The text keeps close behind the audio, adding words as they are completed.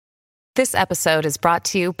This episode is brought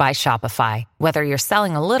to you by Shopify. Whether you're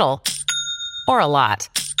selling a little or a lot,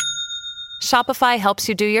 Shopify helps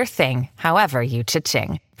you do your thing, however you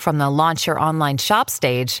cha-ching. From the launch your online shop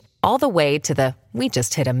stage, all the way to the we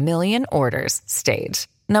just hit 1 million orders stage.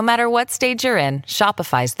 No matter what stage you're in,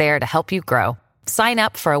 Shopify's there to help you grow. Sign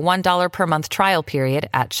up for a $1 per month trial period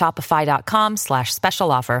at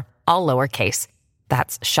shopify.com/special offer, all lowercase.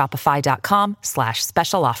 That's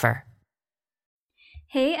shopify.com/special offer.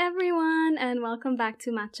 Hey everyone, and welcome back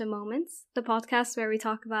to Matcha Moments, the podcast where we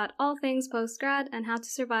talk about all things post-grad and how to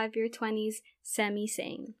survive your 20s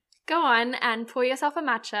semi-sane. Go on and pour yourself a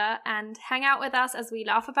matcha and hang out with us as we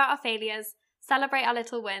laugh about our failures, celebrate our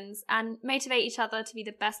little wins, and motivate each other to be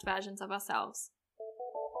the best versions of ourselves.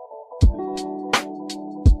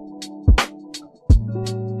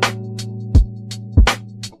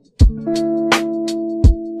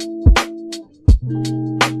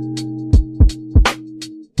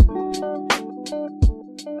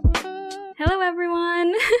 Hello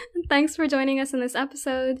everyone! Thanks for joining us in this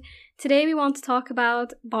episode. Today we want to talk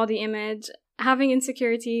about body image, having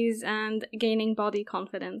insecurities, and gaining body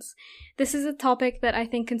confidence. This is a topic that I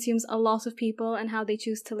think consumes a lot of people and how they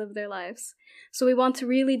choose to live their lives. So we want to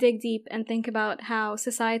really dig deep and think about how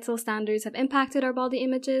societal standards have impacted our body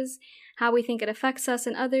images, how we think it affects us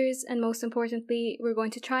and others, and most importantly, we're going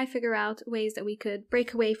to try figure out ways that we could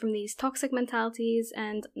break away from these toxic mentalities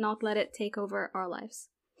and not let it take over our lives.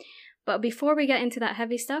 But before we get into that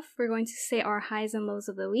heavy stuff, we're going to say our highs and lows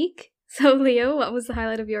of the week. So Leo, what was the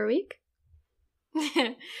highlight of your week?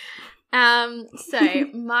 So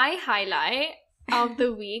my highlight of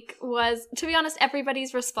the week was, to be honest,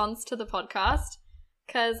 everybody's response to the podcast,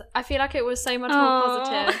 because I feel like it was so much more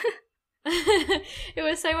positive. It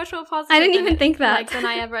was so much more positive. I didn't even think that. Than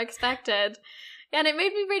I ever expected. And it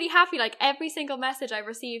made me really happy. Like, every single message I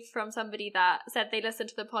received from somebody that said they listened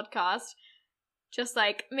to the podcast just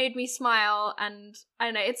like made me smile. And I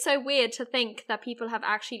don't know, it's so weird to think that people have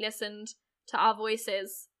actually listened to our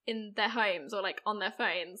voices in their homes or like on their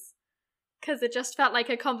phones, because it just felt like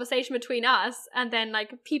a conversation between us and then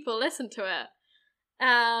like people listened to it.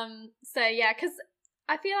 So yeah, because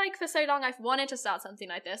I feel like for so long I've wanted to start something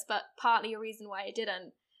like this, but partly a reason why I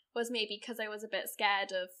didn't was maybe because I was a bit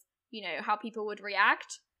scared of, you know, how people would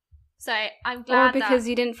react. So I'm glad. Or because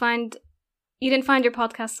you didn't find your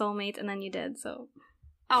podcast soulmate, and then you did, so.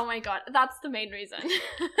 Oh my god, that's the main reason.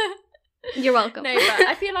 You're welcome. No, but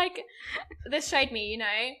I feel like this showed me, you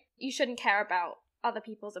know, you shouldn't care about other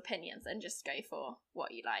people's opinions and just go for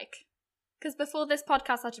what you like. Because before this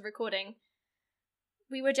podcast started recording,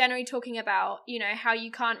 we were generally talking about, you know, how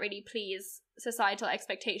you can't really please societal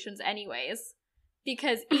expectations anyways,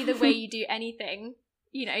 because either way you do anything,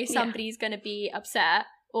 you know, somebody's going to be upset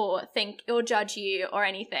or think or judge you or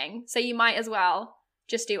anything. So you might as well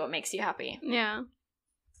just do what makes you happy. Yeah.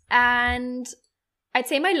 And I'd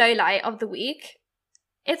say my low light of the week,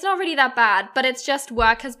 it's not really that bad, but it's just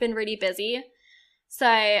work has been really busy. So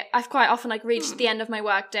I've quite often like reached the end of my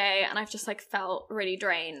work day and I've just like felt really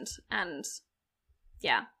drained. And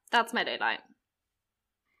yeah, that's my low light.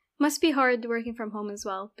 Must be hard working from home as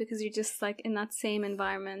well, because you're just like in that same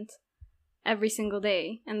environment every single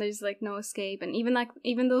day, and there's like no escape. And even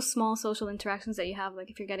those small social interactions that you have, like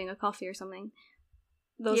if you're getting a coffee or something,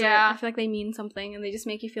 those I feel like they mean something and they just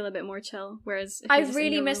make you feel a bit more chill. Whereas I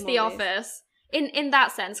really miss the office in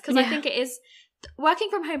that sense, because I think it is, working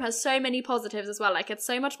from home has so many positives as well. Like, it's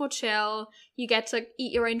so much more chill. You get to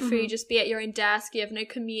eat your own food, just be at your own desk. You have no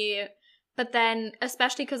commute. But then,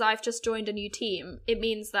 especially because I've just joined a new team, it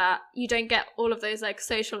means that you don't get all of those like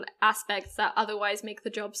social aspects that otherwise make the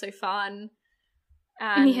job so fun.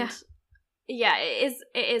 And yeah, it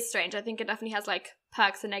is strange. I think it definitely has like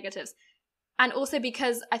perks and negatives. And also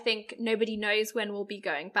because I think nobody knows when we'll be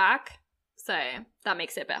going back. So that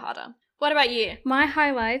makes it a bit harder. What about you? My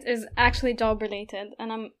highlight is actually job related,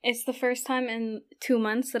 and it's the first time in 2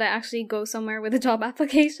 months that I actually go somewhere with a job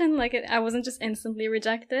application. Like, I wasn't just instantly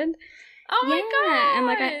rejected. Oh my god! And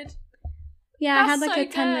like I had like a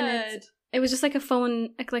 10-minute. It was just like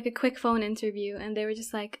a quick phone interview, and they were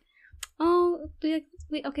just like, "Oh, we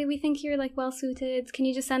think you're like well suited. Can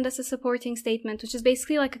you just send us a supporting statement?" Which is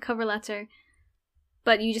basically like a cover letter,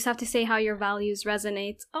 but you just have to say how your values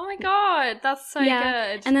resonate. Oh my god, that's so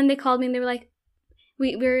good. And then they called me and they were like,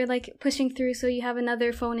 we're like pushing through, so you have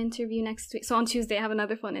another phone interview next week. So on Tuesday I have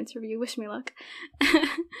another phone interview. Wish me luck.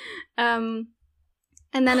 And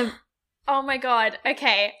then oh my god.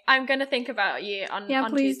 Okay, I'm gonna think about you on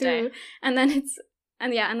please Tuesday. Do. And then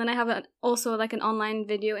then I have also like an online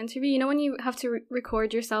video interview. You know when you have to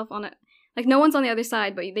record yourself on it, like no one's on the other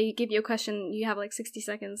side, but they give you a question, you have like 60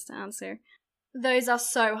 seconds to answer. Those are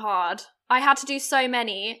so hard. I had to do so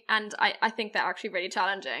many, and I think they're actually really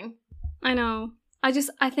challenging. I know.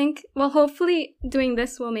 I think, well, hopefully doing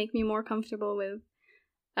this will make me more comfortable with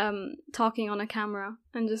talking on a camera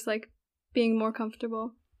and just like being more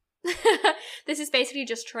comfortable. This is basically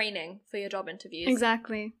just training for your job interviews.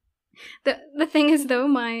 Exactly. The thing is though,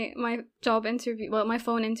 my job interview, well, my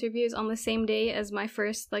phone interview is on the same day as my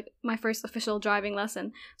first official driving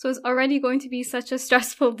lesson. So it's already going to be such a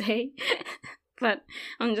stressful day. But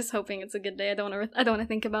I'm just hoping it's a good day. I don't want to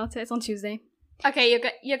think about it. It's on Tuesday. Okay,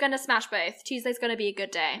 you're gonna smash both. Tuesday's gonna be a good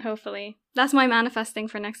day. Hopefully. That's my manifesting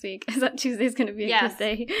for next week, is that Tuesday's gonna be a good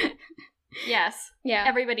day. Yes. Yeah.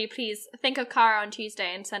 Everybody, please think of Cara on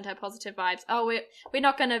Tuesday and send her positive vibes. Oh, we're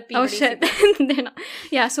not gonna be. Oh shit! They're not.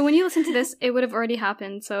 Yeah. So when you listen to this, it would have already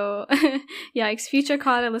happened. So, yeah, future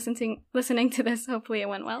Cara listening to this. Hopefully, it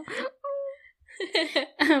went well.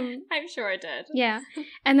 I'm sure it did. Yeah.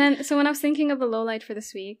 And then, so when I was thinking of a lowlight for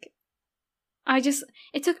this week,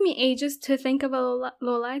 it took me ages to think of a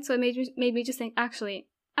lowlight. So it made me just think. Actually,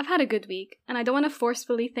 I've had a good week, and I don't want to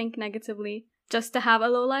forcefully think negatively just to have a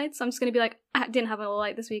low light. So I'm just going to be like, I didn't have a low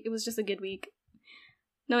light this week. It was just a good week.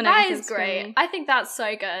 No negatives. That is great. I think that's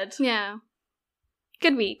so good. Yeah.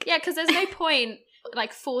 Good week. Yeah, because there's no point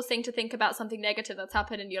like forcing to think about something negative that's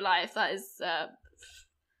happened in your life. That is,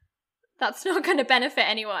 that's not going to benefit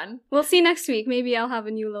anyone. We'll see next week. Maybe I'll have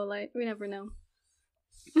a new low light. We never know.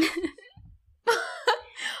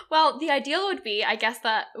 Well, the ideal would be, I guess,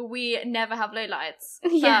 that we never have low lights.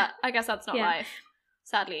 Yeah. But I guess that's not life.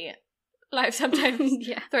 Sadly. Life sometimes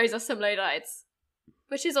throws us some lowlights,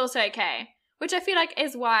 which is also okay. Which I feel like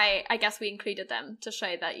is why I guess we included them, to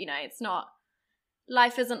show that, you know, it's not,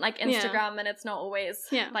 life isn't like Instagram and it's not always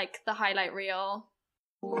like the highlight reel.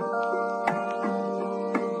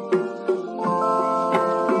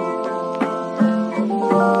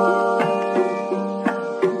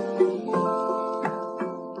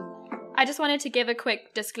 I just wanted to give a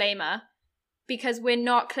quick disclaimer, because we're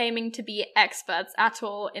not claiming to be experts at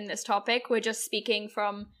all in this topic. We're just speaking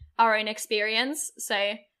from our own experience.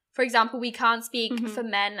 So, for example, we can't speak for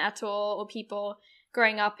men at all, or people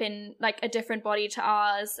growing up in like a different body to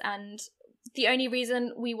ours. And the only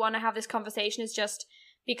reason we want to have this conversation is just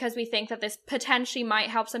because we think that this potentially might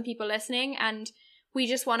help some people listening. And we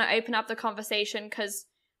just want to open up the conversation because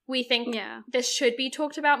we think this should be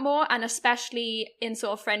talked about more, and especially in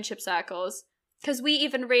sort of friendship circles. Because we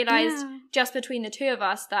even realised just between the two of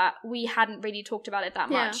us that we hadn't really talked about it that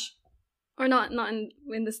much. Or not in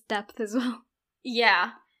this depth as well.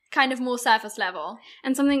 Yeah, kind of more surface level.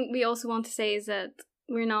 And something we also want to say is that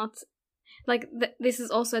we're not, like, this is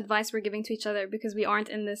also advice we're giving to each other, because we aren't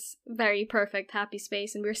in this very perfect, happy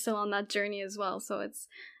space, and we're still on that journey as well. So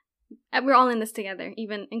we're all in this together,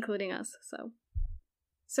 even including us.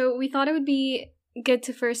 So we thought it would be good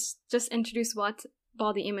to first just introduce what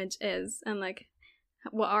body image is, and like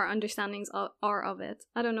what our understandings are of it.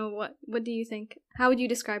 I don't know, what do you think? How would you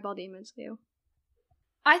describe body image, Leo?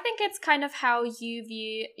 I think it's kind of how you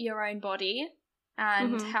view your own body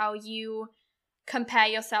and how you compare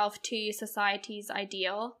yourself to society's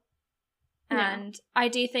ideal. And I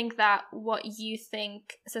do think that what you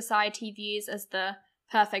think society views as the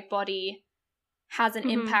perfect body has an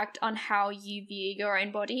impact on how you view your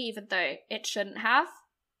own body, even though it shouldn't have.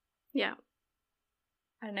 Yeah.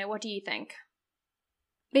 I don't know, what do you think?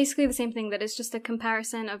 Basically the same thing, that it's just a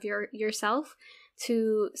comparison of yourself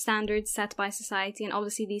to standards set by society, and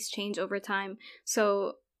obviously these change over time.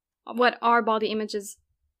 So what our body images,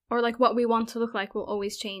 or like what we want to look like, will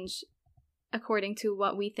always change according to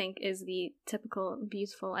what we think is the typical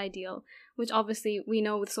beautiful ideal, which obviously we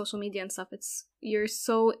know with social media and stuff, you're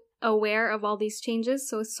so aware of all these changes,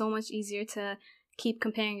 so it's so much easier to keep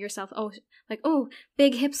comparing yourself. Oh,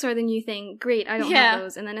 big hips are the new thing, great, I don't have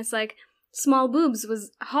those. And then it's like, small boobs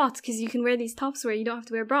was hot because you can wear these tops where you don't have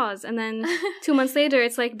to wear bras. And then 2 months later,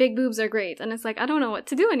 it's like, big boobs are great. And it's like, I don't know what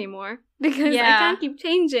to do anymore, because I can't keep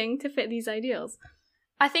changing to fit these ideals.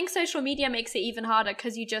 I think social media makes it even harder,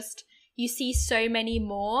 because you see so many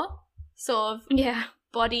more sort of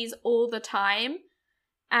bodies all the time.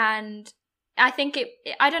 And I think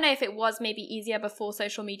I don't know if it was maybe easier before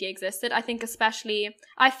social media existed. I think especially,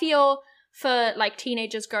 I feel for like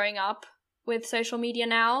teenagers growing up with social media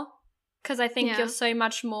now, because I think you're so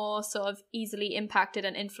much more sort of easily impacted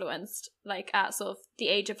and influenced, like at sort of the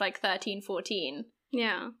age of like 13, 14.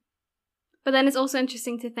 Yeah. But then it's also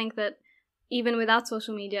interesting to think that even without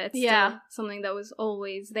social media, it's still something that was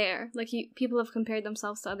always there. Like people have compared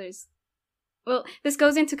themselves to others. Well, this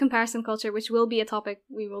goes into comparison culture, which will be a topic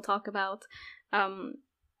we will talk about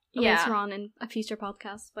later on in a future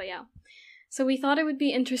podcast. But yeah. So we thought it would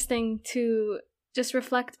be interesting to just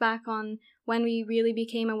reflect back on when we really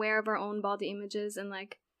became aware of our own body images and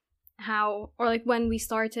like how, or like when we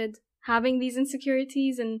started having these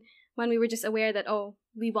insecurities and when we were just aware that, oh,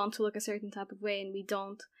 we want to look a certain type of way and we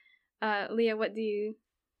don't. Leah, what do you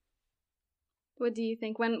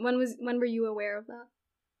think? When were you aware of that?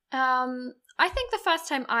 I think the first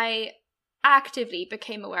time I actively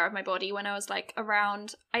became aware of my body when I was like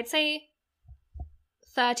around, I'd say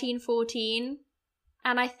 13, 14.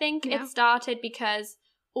 And I think it started because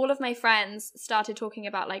all of my friends started talking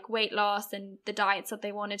about like weight loss and the diets that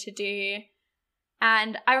they wanted to do.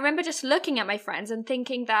 And I remember just looking at my friends and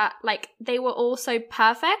thinking that like they were all so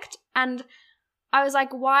perfect. And I was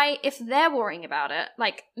like, why, if they're worrying about it,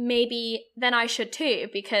 like maybe then I should too,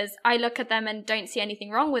 because I look at them and don't see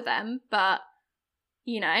anything wrong with them, but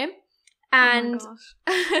you know. And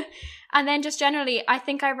and then just generally, I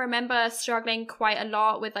think I remember struggling quite a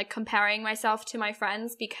lot with like comparing myself to my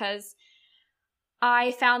friends because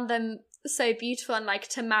I found them so beautiful and like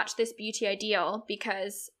to match this beauty ideal,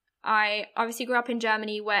 because I obviously grew up in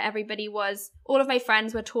Germany where all of my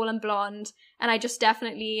friends were tall and blonde, and I just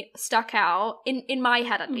definitely stuck out in my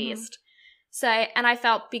head at least. So, and I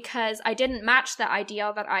felt because I didn't match that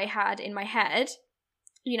ideal that I had in my head,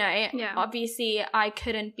 you know, obviously I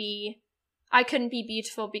couldn't be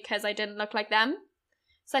beautiful because I didn't look like them.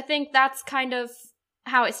 So I think that's kind of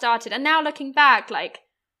how it started. And now looking back, like,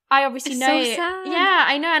 I obviously know. So sad. Yeah,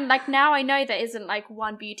 I know. And like now I know there isn't like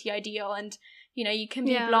one beauty ideal. And, you know, you can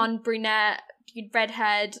be blonde, brunette,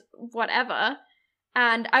 redhead, whatever.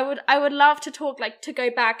 And I would love to to go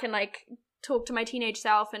back and like talk to my teenage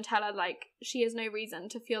self and tell her like she has no reason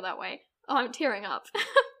to feel that way. Oh, I'm tearing up.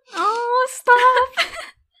 Oh, stop.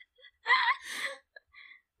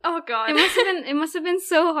 Oh god. It must have been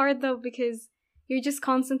so hard though, because you're just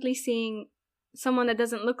constantly seeing someone that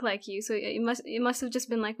doesn't look like you. So it must have just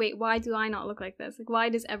been like, wait, why do I not look like this? Like, why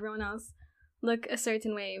does everyone else look a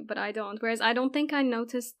certain way but I don't? Whereas I don't think I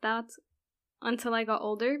noticed that until I got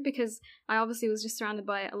older, because I obviously was just surrounded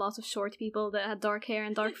by a lot of short people that had dark hair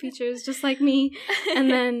and dark features just like me. And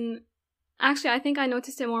then actually I think I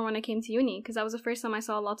noticed it more when I came to uni, because that was the first time I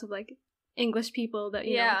saw a lot of like English people that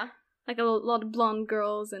you know, like a lot of blonde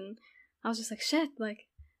girls, and I was just like, shit, like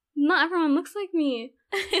not everyone looks like me.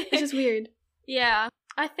 It's just weird. Yeah,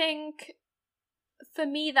 I think for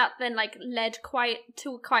me that then like led quite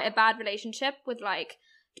a bad relationship with like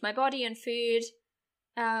my body and food,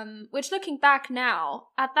 which looking back now,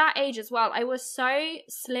 at that age as well, I was so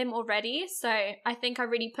slim already, so I think I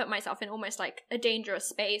really put myself in almost like a dangerous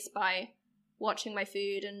space by watching my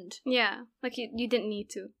food. And like you didn't need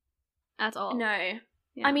to at all. No.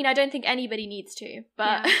 Yeah. I mean, I don't think anybody needs to,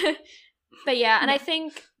 but but yeah, and I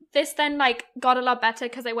think this then like got a lot better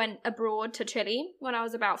because I went abroad to Chile when I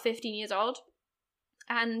was about 15 years old.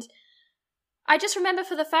 And I just remember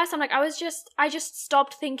for the first time, like I just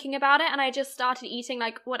stopped thinking about it, and I just started eating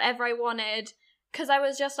like whatever I wanted, because I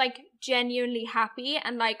was just like genuinely happy.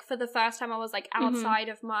 And like for the first time I was like outside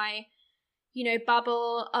of my, you know,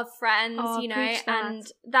 bubble of friends, you know, and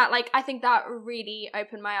that like, I think that really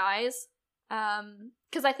opened my eyes.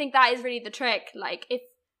 Because I think that is really the trick. Like if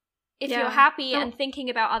you're happy and thinking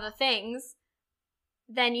about other things,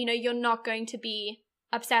 then, you know, you're not going to be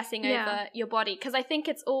obsessing over your body. Because I think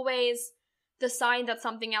it's always the sign that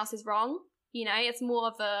something else is wrong. You know, it's more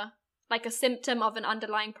of a symptom of an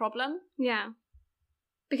underlying problem. Yeah.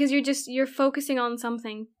 Because you're focusing on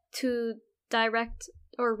something to direct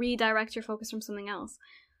or redirect your focus from something else.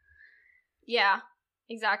 Yeah,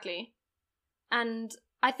 exactly. And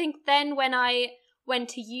I think then when I went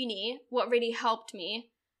to uni, what really helped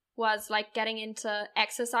me was like getting into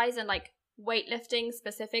exercise and like weightlifting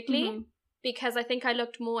specifically, because I think I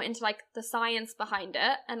looked more into like the science behind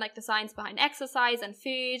it and like the science behind exercise and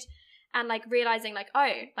food, and like realizing like,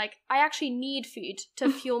 oh, like I actually need food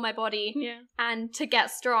to fuel my body and to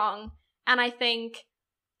get strong. And I think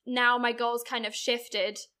now my goals kind of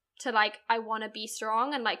shifted to like, I want to be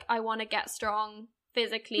strong and like I want to get strong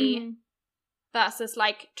physically versus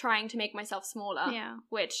like trying to make myself smaller,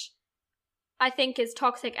 which I think is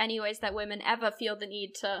toxic anyways, that women ever feel the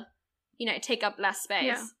need to, you know, take up less space.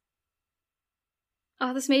 Yeah.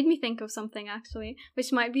 Oh, this made me think of something actually,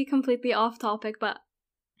 which might be completely off topic, but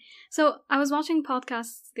so I was watching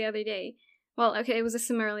podcasts the other day. Well, okay, it was a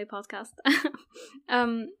Similarly podcast.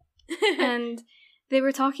 And they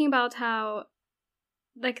were talking about how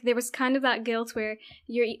like there was kind of that guilt where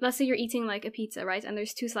let's say you're eating like a pizza, right? And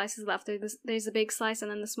there's two slices left. There's a big slice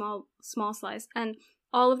and then the small slice. And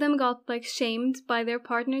all of them got like shamed by their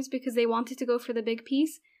partners because they wanted to go for the big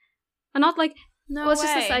piece. And not like, it's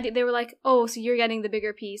just this idea. They were like, oh, so you're getting the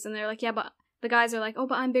bigger piece. And they're like, yeah, but the guys are like, oh,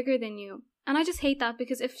 but I'm bigger than you. And I just hate that,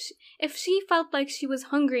 because if she felt like she was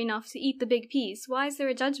hungry enough to eat the big piece, why is there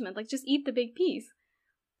a judgment? Like, just eat the big piece.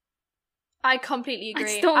 I completely agree. I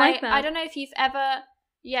just don't like that. I don't know if you've ever...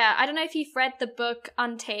 Yeah, I don't know if you've read the book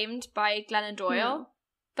Untamed by Glennon Doyle, No.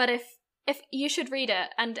 but if you should read it,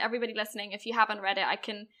 and everybody listening, if you haven't read it, I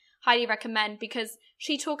can highly recommend, because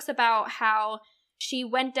she talks about how she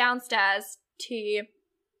went downstairs to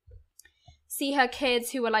see her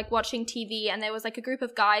kids who were like watching TV, and there was like a group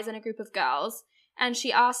of guys and a group of girls, and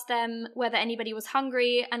she asked them whether anybody was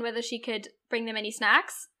hungry and whether she could bring them any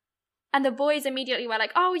snacks. And the boys immediately were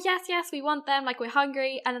like, oh, yes, we want them, like, we're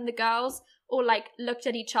hungry. And then the girls all, like, looked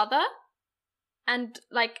at each other and,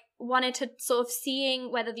 like, wanted to sort of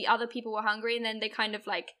seeing whether the other people were hungry. And then they kind of,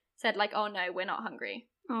 like, said, like, oh, no, we're not hungry.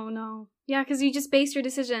 Oh, no. Yeah, because you just based your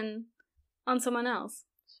decision on someone else.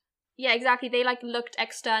 Yeah, exactly. They, like, looked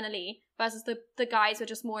externally versus the guys were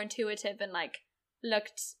just more intuitive and, like,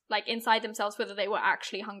 looked, like, inside themselves whether they were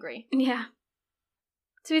actually hungry. Yeah.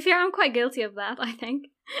 To be fair, I'm quite guilty of that, I think.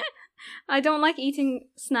 I don't like eating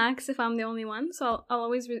snacks if I'm the only one, so I'll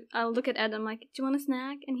look at Ed and I'm like, do you want a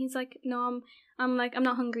snack? And he's like, no, I'm like, I'm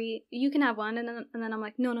not hungry, you can have one. And then I'm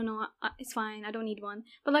like, no, it's fine, I don't need one.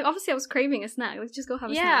 But like, obviously I was craving a snack, let's just go have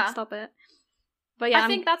a snack, stop it. But yeah, I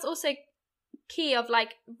think that's also key of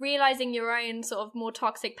like realizing your own sort of more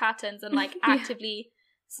toxic patterns and like actively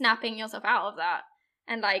snapping yourself out of that.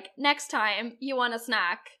 And like, next time you want a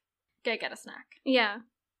snack, go get a snack. Yeah.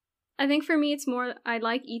 I think for me, it's more, I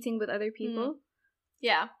like eating with other people.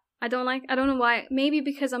 Yeah. I don't know why. Maybe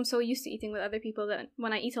because I'm so used to eating with other people that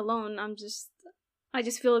when I eat alone, I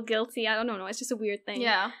just feel guilty. I don't know. It's just a weird thing.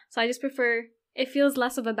 Yeah. So I just prefer, it feels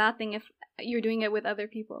less of a bad thing if you're doing it with other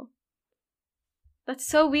people. That's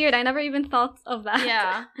so weird. I never even thought of that.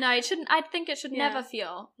 Yeah. No, it shouldn't. I think it should never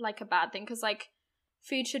feel like a bad thing, because like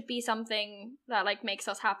food should be something that like makes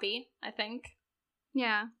us happy, I think.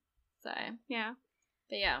 Yeah. So. Yeah.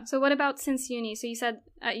 But yeah. So what about since uni? So you said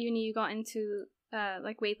at uni you got into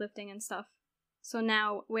like weightlifting and stuff. So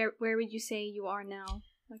now where would you say you are now?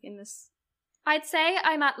 Like in this? I'd say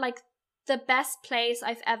I'm at like the best place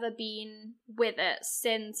I've ever been with it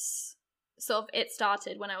since sort of it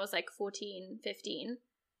started when I was like 14, 15.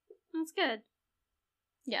 That's good.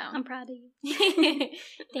 Yeah. I'm proud of you.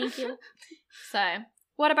 Thank you. So,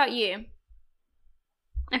 what about you?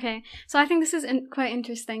 Okay. So I think this is quite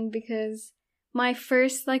interesting because my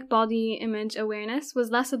first like body image awareness was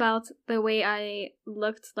less about the way I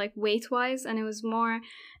looked like weight-wise, and it was more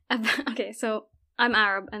about, okay, so I'm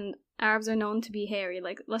Arab and Arabs are known to be hairy,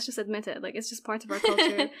 like let's just admit it, like it's just part of our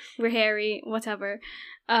culture. We're hairy, whatever.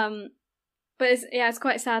 But it's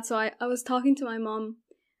quite sad. So I was talking to my mom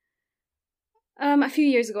a few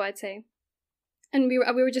years ago, I'd say, and we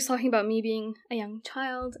were just talking about me being a young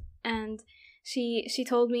child, and she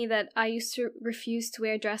told me that I used to refuse to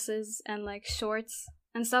wear dresses and like shorts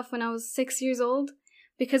and stuff when I was 6 years old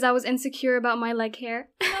because I was insecure about my leg hair.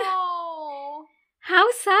 No. How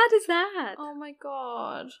sad is that? Oh my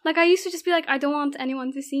god. Like I used to just be like, I don't want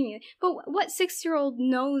anyone to see me. But what 6-year-old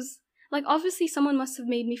knows? Like obviously someone must have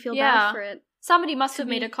made me feel bad for it. Somebody must have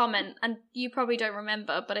made a comment and you probably don't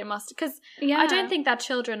remember, but it must, because I don't think that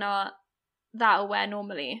children are that aware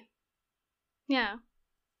normally. Yeah.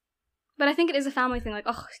 But I think it is a family thing, like,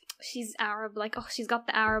 oh, she's Arab, like, oh, she's got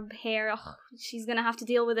the Arab hair, oh, she's gonna have to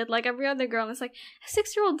deal with it like every other girl. And it's like, a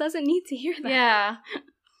 6-year-old doesn't need to hear that. Yeah.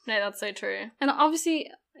 No, that's so true. And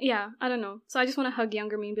obviously, yeah, I don't know. So I just want to hug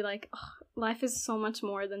younger me and be like, oh, life is so much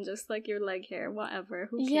more than just, like, your leg hair, whatever,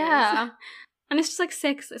 who cares? Yeah. And it's just, like,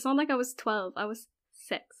 6. It's not like I was 12. I was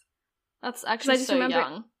 6. That's actually so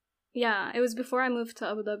young. Yeah, it was before I moved to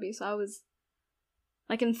Abu Dhabi, so I was,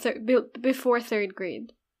 like, in before 3rd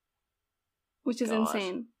grade. Which is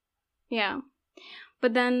insane. Yeah.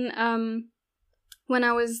 But then, when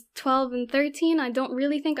I was 12 and 13, I don't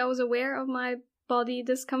really think I was aware of my body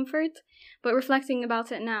discomfort. But reflecting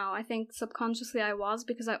about it now, I think subconsciously I was,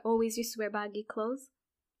 because I always used to wear baggy clothes.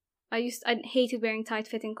 I hated wearing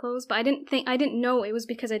tight-fitting clothes, but I didn't know it was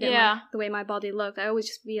because I didn't like the way my body looked. I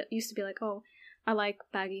always used to be like, oh, I like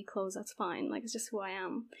baggy clothes, that's fine. Like, it's just who I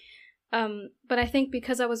am. But I think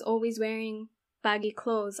because I was always wearing baggy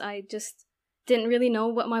clothes, I just didn't really know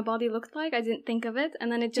what my body looked like. I didn't think of it.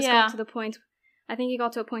 And then it just got to the point, I think it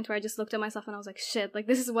got to a point where I just looked at myself and I was like, shit, like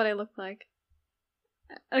this is what I look like.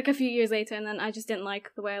 Like a few years later, and then I just didn't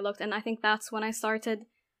like the way I looked. And I think that's when I started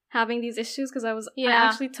having these issues, because I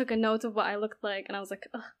actually took a note of what I looked like and I was like,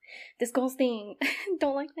 ugh, disgusting.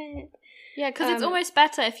 Don't like that. Yeah, because it's almost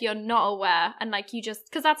better if you're not aware and like you just,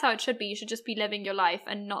 because that's how it should be. You should just be living your life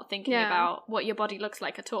and not thinking about what your body looks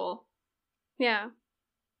like at all. Yeah.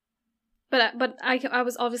 But I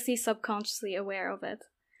was obviously subconsciously aware of it.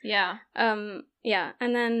 Yeah. Yeah,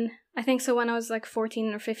 and then I think so when I was like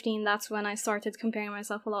 14 or 15, that's when I started comparing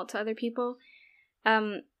myself a lot to other people.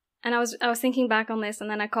 And I was thinking back on this, and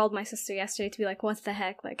then I called my sister yesterday to be like, what the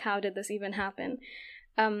heck? Like, how did this even happen?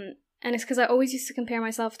 And it's because I always used to compare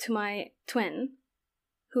myself to my twin,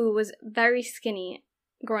 who was very skinny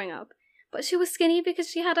growing up. But she was skinny because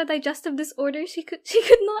she had a digestive disorder. She could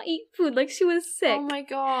not eat food. Like, she was sick. Oh my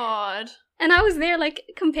god. And I was there, like,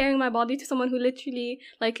 comparing my body to someone who literally,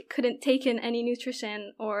 like, couldn't take in any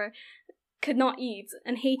nutrition or could not eat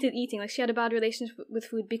and hated eating. Like, she had a bad relationship with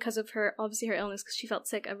food because of her illness, because she felt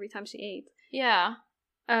sick every time she ate. Yeah.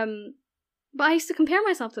 But I used to compare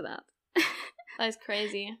myself to that. That is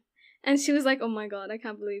crazy. And she was like, oh my god, I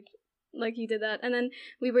can't believe, like, you did that. And then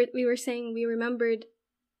we were saying, we remembered,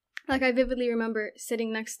 like, I vividly remember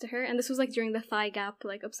sitting next to her, and this was, like, during the thigh gap,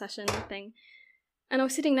 like, obsession thing. And I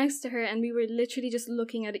was sitting next to her, and we were literally just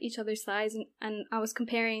looking at each other's thighs, and I was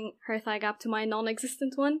comparing her thigh gap to my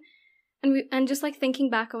non-existent one. And just, like, thinking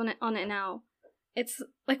back on it now, it's,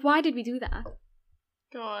 like, why did we do that?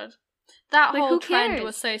 God. That like, whole who trend cares?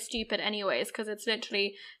 was so stupid anyways, because it's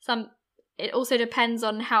literally it also depends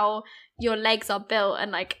on how your legs are built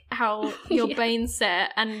and, like, how your Yeah. bones sit.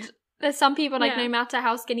 And there's some people, like, Yeah. no matter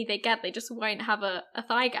how skinny they get, they just won't have a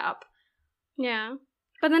thigh gap. Yeah.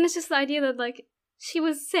 But then it's just the idea that, like, she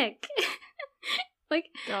was sick. Like,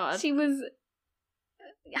 God. she was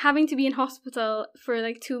having to be in hospital for,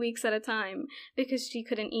 like, 2 weeks at a time because she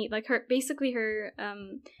couldn't eat. Like, her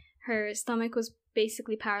stomach was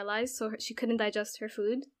basically paralyzed, so she couldn't digest her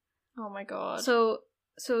food. Oh my god. So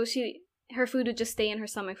her food would just stay in her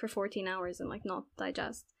stomach for 14 hours and, like, not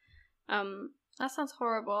digest. That sounds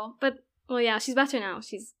horrible. But, well, yeah, she's better now.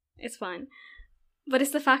 It's fine. But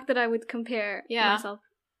it's the fact that I would compare myself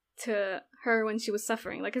to her when she was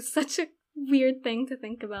suffering. Like, it's such a weird thing to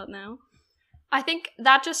think about now. I think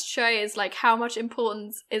that just shows, like, how much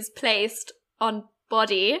importance is placed on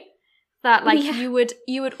body, that, like, Yeah.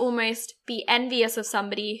 you would almost be envious of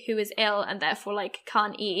somebody who is ill and therefore, like,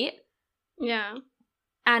 can't eat. Yeah.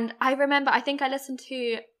 And I remember, I think I listened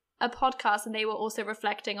to a podcast and they were also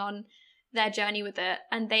reflecting on their journey with it,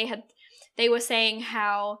 and they were saying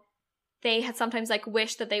how they had sometimes, like,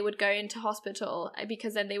 wished that they would go into hospital,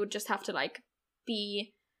 because then they would just have to, like,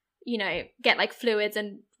 be, you know, get, like, fluids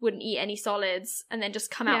and wouldn't eat any solids, and then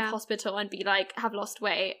just come out of hospital and be like, have lost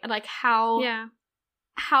weight. And, like, how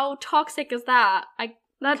toxic is that?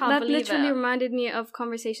 That believe literally it. reminded me of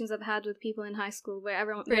conversations I've had with people in high school where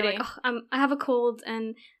everyone they're Really? like, oh, I have a cold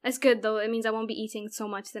and it's good though, it means I won't be eating so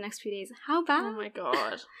much the next few days. How bad? Oh my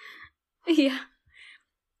god. Yeah.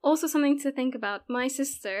 Also, something to think about. My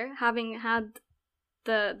sister, having had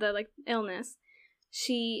the like illness,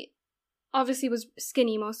 she obviously was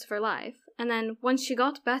skinny most of her life, and then once she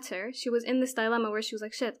got better, she was in this dilemma where she was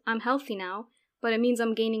like, shit, I'm healthy now, but it means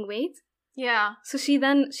I'm gaining weight. Yeah. So she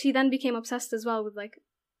then became obsessed as well with, like,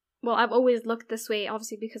 well, I've always looked this way,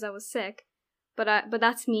 obviously because I was sick, but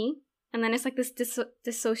that's me. And then it's like this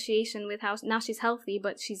dissociation with how now she's healthy,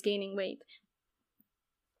 but she's gaining weight.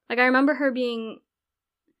 Like, I remember her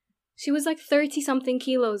she was like 30-something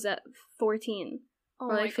kilos at 14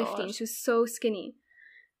 or like 15. God. She was so skinny.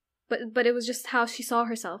 But it was just how she saw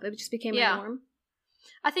herself. It just became a norm.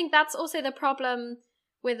 I think that's also the problem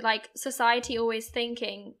with, like, society always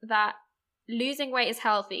thinking that losing weight is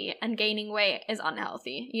healthy and gaining weight is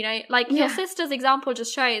unhealthy. You know, like, your sister's example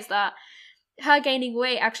just shows that her gaining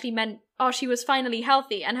weight actually meant, she was finally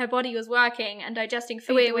healthy and her body was working and digesting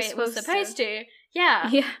food the way it was supposed to. Yeah.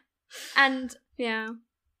 Yeah. And yeah,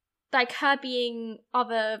 like, her being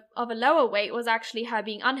of a lower weight was actually her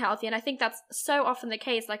being unhealthy. And I think that's so often the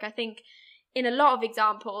case. Like, I think in a lot of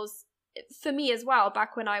examples, for me as well,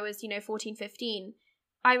 back when I was, 14, 15,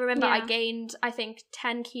 I remember I gained, I think,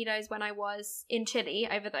 10 kilos when I was in Chile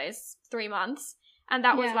over those 3 months. And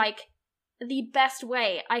that was, like, the best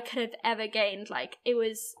weight I could have ever gained. Like, it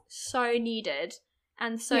was so needed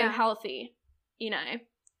and so healthy,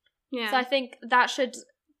 Yeah. So I think that should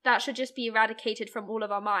just be eradicated from all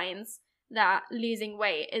of our minds, that losing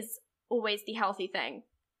weight is always the healthy thing.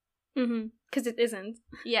 Mm-hmm. Because it isn't.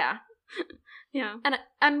 Yeah. Yeah.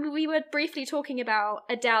 And we were briefly talking about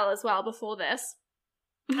Adele as well before this,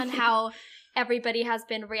 and how everybody has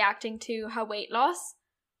been reacting to her weight loss.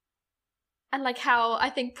 And, like, how I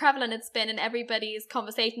think prevalent it's been in everybody's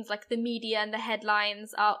conversations. Like, the media and the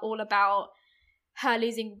headlines are all about her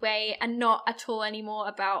losing weight and not at all anymore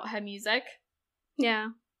about her music. Yeah.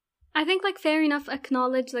 I think, like, fair enough,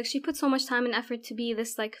 acknowledge, like, she put so much time and effort to be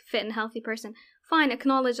this, like, fit and healthy person. Fine,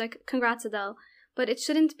 acknowledge, like, congrats, Adele. But it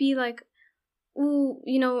shouldn't be like, ooh,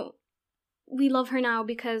 we love her now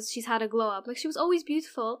because she's had a glow up. Like, she was always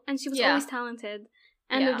beautiful and she was always talented.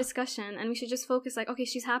 End of discussion. And we should just focus, like, okay,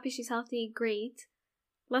 she's happy, she's healthy, great.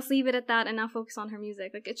 Let's leave it at that and now focus on her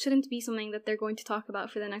music. Like, it shouldn't be something that they're going to talk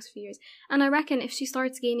about for the next few years. And I reckon if she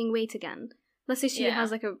starts gaining weight again, let's say she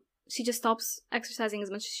has like she just stops exercising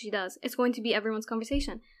as much as she does, it's going to be everyone's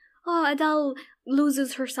conversation. Oh, Adele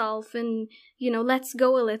loses herself and, you know, let's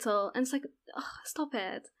go a little. And it's like, stop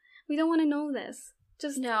it. We don't want to know this.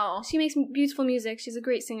 Just, no. She makes beautiful music. She's a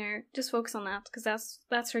great singer. Just focus on that, because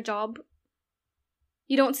that's her job.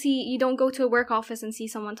 You don't go to a work office and see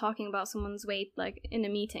someone talking about someone's weight, like, in a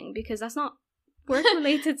meeting, because that's not work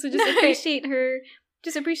related. So just appreciate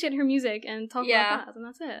her music and talk about that, and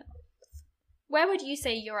that's it. Where would you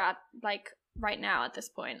say you're at, like, right now at this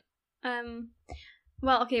point?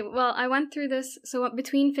 Well, I went through this, so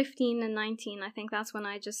between 15 and 19, I think that's when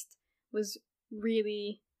I just was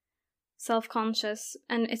really self-conscious,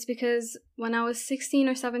 and it's because when I was 16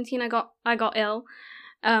 or 17, I got ill,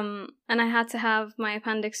 and I had to have my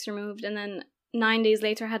appendix removed, and then 9 days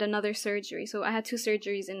later I had another surgery, so I had 2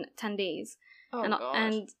 surgeries in 10 days. Oh, God.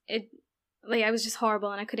 And it, like, I was just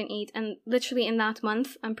horrible, and I couldn't eat, and literally in that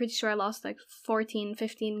month, I'm pretty sure I lost, like, 14,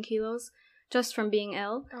 15 kilos, just from being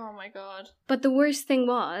ill. Oh my God. But the worst thing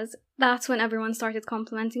was, that's when everyone started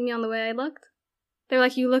complimenting me on the way I looked. They were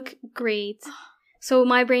like, you look great. So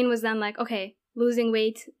my brain was then like, okay, losing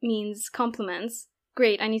weight means compliments.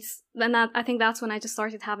 Great, I think that's when I just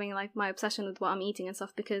started having, like, my obsession with what I'm eating and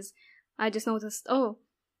stuff, because I just noticed,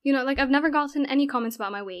 you know, like, I've never gotten any comments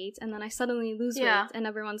about my weight, and then I suddenly lose weight and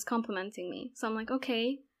everyone's complimenting me. So I'm like,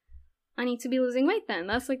 okay, I need to be losing weight then.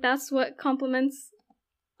 That's what compliments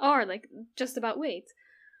are, like, just about weight.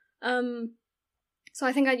 So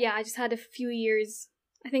I think I just had a few years,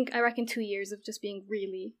 I reckon 2 years of just being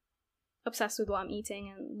really obsessed with what I'm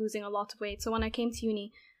eating and losing a lot of weight. So when I came to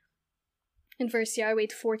uni in first year, I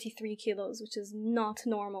weighed 43 kilos, which is not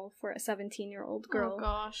normal for a 17-year-old girl. Oh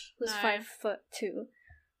gosh, who's 5'2"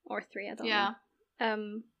 or 3, I don't know. Yeah.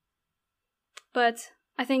 But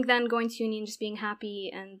I think then going to uni and just being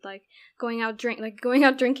happy and, like, going out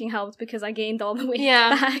drinking helped, because I gained all the weight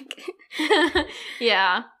back.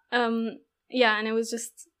 Yeah. And it was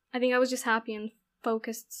just, I think I was just happy and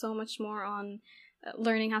focused so much more on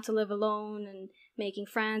learning how to live alone and making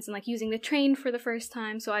friends and, like, using the train for the first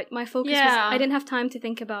time. So my focus was, I didn't have time to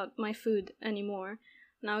think about my food anymore,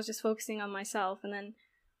 and I was just focusing on myself. And then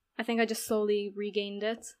I think I just slowly regained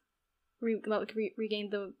it,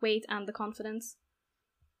 regained the weight and the confidence.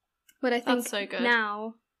 But I think so good.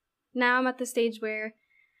 now I'm at the stage where,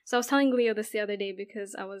 so I was telling Leo this the other day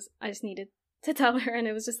because I just needed to tell her, and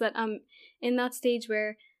it was just that I'm in that stage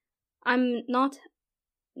where I'm not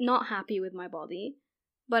happy with my body,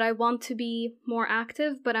 but I want to be more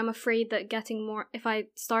active, but I'm afraid that if I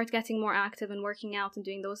start getting more active and working out and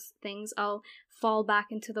doing those things, I'll fall back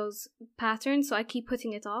into those patterns, so I keep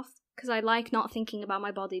putting it off, because I like not thinking about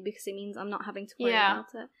my body, because it means I'm not having to worry about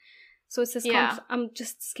it. So it's this I'm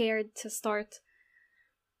just scared to start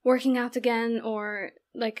working out again, or,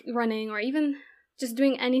 like, running, or even just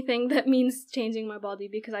doing anything that means changing my body,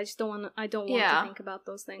 because I just don't want to think about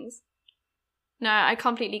those things. No, I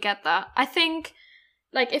completely get that. I think,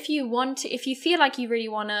 like, if you feel like you really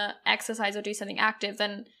want to exercise or do something active,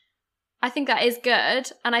 then I think that is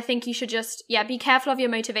good. And I think you should just, be careful of your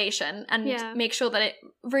motivation and make sure that it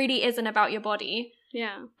really isn't about your body.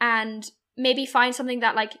 Yeah. And maybe find something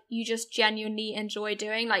that, like, you just genuinely enjoy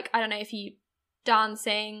doing. Like, I don't know, if you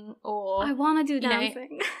dancing, or I want to do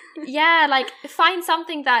dancing. Like, find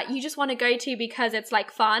something that you just want to go to because it's, like,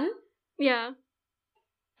 fun. Yeah.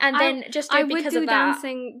 And then just do it because of that. I would do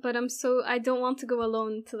dancing, but I don't want to go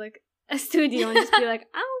alone to, like, a studio and just be like,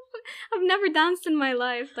 I've never danced in my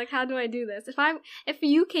life. Like, how do I do this? If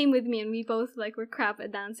you came with me and we both, like, were crap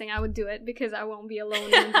at dancing, I would do it, because I won't be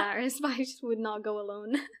alone and embarrassed, but I just would not go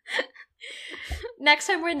alone. Next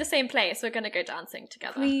time we're in the same place, we're going to go dancing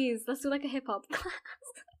together. Please, let's do, like, a hip-hop class.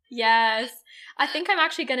 Yes. I think I'm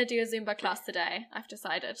actually going to do a Zumba class today. I've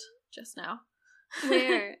decided just now.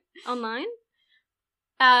 Where? Online?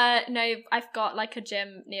 No, I've got, like, a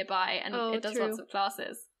gym nearby, and it does lots of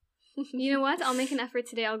classes. You know what? I'll make an effort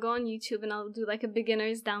today. I'll go on YouTube and I'll do, like, a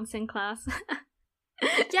beginner's dancing class.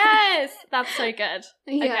 Yes! That's so good.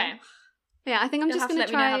 Yeah. Okay. Yeah, I think I'm just going to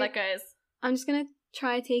try. Let me know how that goes. I'm just going to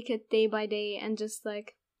try take it day by day and just,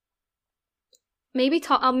 like, maybe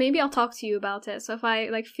I'll talk to you about it. So if I,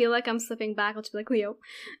 like, feel like I'm slipping back, I'll just be like, Leo,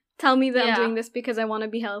 tell me that I'm doing this because I want to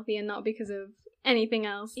be healthy and not because of anything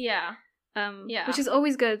else. Yeah. Which is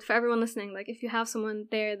always good for everyone listening. Like, if you have someone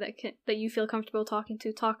there that you feel comfortable talking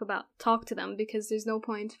to, talk to them, because there's no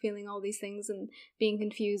point feeling all these things and being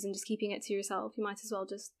confused and just keeping it to yourself. You might as well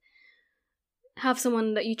just have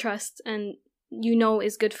someone that you trust and you know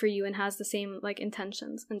is good for you and has the same like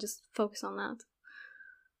intentions, and just focus on that.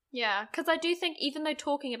 Yeah, because I do think even though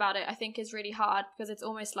talking about it I think is really hard, because it's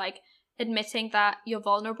almost like admitting that you're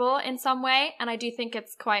vulnerable in some way, and I do think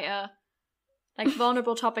it's quite a like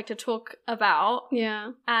vulnerable topic to talk about.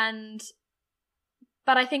 Yeah.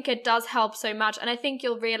 But I think it does help so much, and I think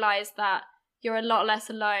you'll realize that you're a lot less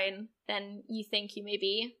alone than you think you may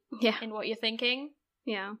be in what you're thinking.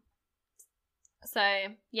 Yeah. So,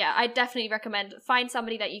 yeah, I definitely recommend find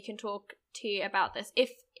somebody that you can talk to about this, if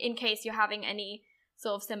in case you're having any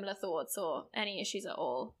sort of similar thoughts or any issues at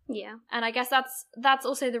all. Yeah. And I guess that's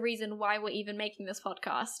also the reason why we're even making this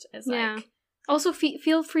podcast, is like... Also,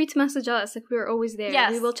 feel free to message us. Like, we're always there.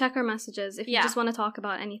 Yes. We will check our messages. If you just want to talk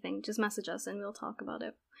about anything, just message us and we'll talk about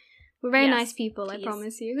it. We're very nice people, please. I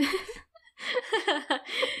promise you.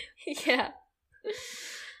 Yeah.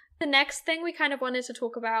 The next thing we kind of wanted to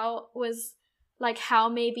talk about was like how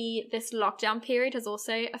maybe this lockdown period has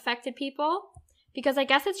also affected people, because I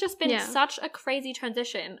guess it's just been such a crazy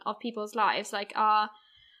transition of people's lives. Like our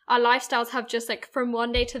lifestyles have just like from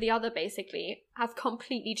one day to the other basically have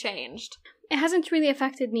completely changed. It hasn't really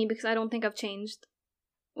affected me because I don't think I've changed,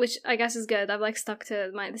 which I guess is good. I've like stuck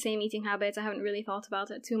to the same eating habits. I haven't really thought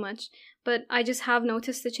about it too much, but I just have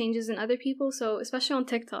noticed the changes in other people. So especially on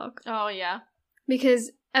TikTok. Oh yeah.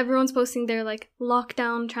 Because everyone's posting their like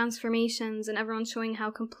lockdown transformations, and everyone's showing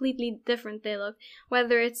how completely different they look.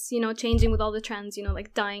 Whether it's, changing with all the trends,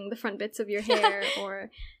 like dyeing the front bits of your hair or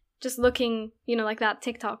just looking, like that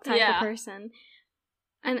TikTok type of person.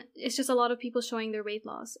 And it's just a lot of people showing their weight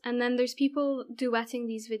loss. And then there's people duetting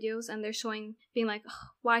these videos and they're being like,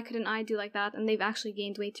 why couldn't I do like that? And they've actually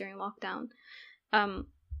gained weight during lockdown.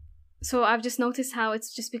 So I've just noticed how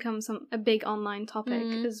it's just become a big online topic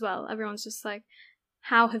as well. Everyone's just like,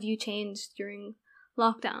 how have you changed during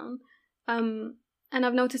lockdown? And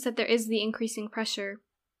I've noticed that there is the increasing pressure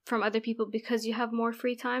from other people because you have more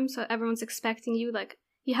free time. So everyone's expecting you, like,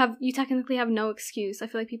 you technically have no excuse. I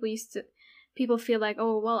feel like people feel like,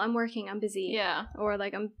 oh, well, I'm working, I'm busy. Yeah. Or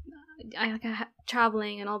like I'm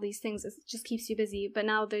traveling and all these things. It just keeps you busy. But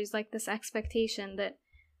now there's like this expectation that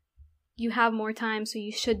you have more time, so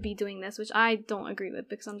you should be doing this, which I don't agree with,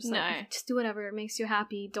 because I'm just like, just do whatever makes you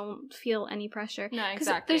happy. Don't feel any pressure. No,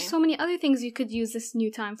 exactly. There's so many other things you could use this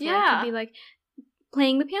new time for. Yeah. It could be like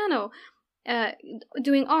playing the piano,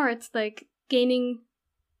 doing art, like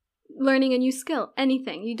learning a new skill,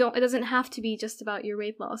 anything. It doesn't have to be just about your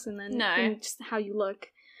weight loss and then just how you look.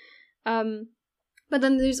 But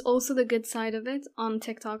then there's also the good side of it on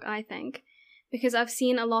TikTok, I think, because I've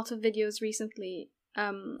seen a lot of videos recently,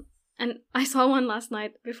 and I saw one last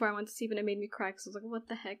night before I went to sleep, and it made me cry because I was like, what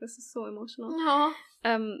the heck, this is so emotional.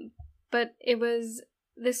 Aww. But it was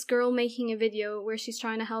this girl making a video where she's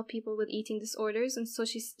trying to help people with eating disorders, and so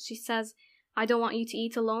she says, I don't want you to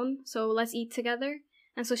eat alone, so let's eat together.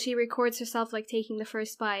 And so she records herself like taking the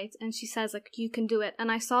first bite, and she says like, you can do it.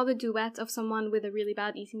 And I saw the duet of someone with a really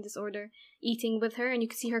bad eating disorder eating with her, and you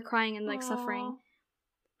could see her crying and like suffering.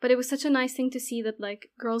 But it was such a nice thing to see that like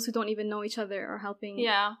girls who don't even know each other are helping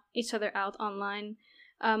each other out online.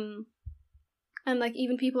 And like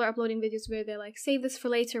even people are uploading videos where they're like, save this for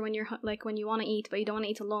later when when you want to eat but you don't want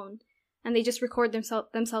to eat alone, and they just record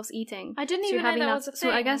themselves eating. I didn't even know that was a thing.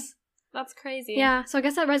 So I guess that's crazy. Yeah, so I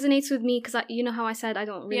guess that resonates with me because you know how I said I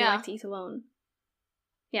don't really like to eat alone.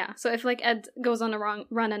 Yeah, so if like Ed goes on a run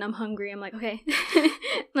and I'm hungry, I'm like, okay,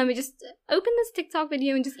 let me just open this TikTok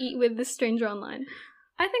video and just eat with this stranger online.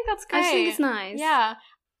 I think that's great. I just think it's nice. Yeah.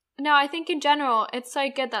 No, I think in general, it's so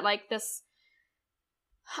good that like this,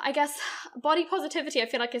 I guess, body positivity, I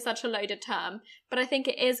feel like is such a loaded term, but I think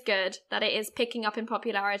it is good that it is picking up in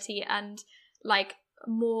popularity, and like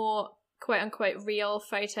more quote unquote real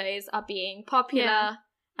photos are being popular,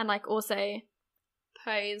 and like also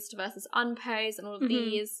posed versus unposed and all of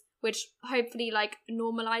these, which hopefully like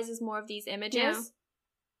normalizes more of these images. Yeah.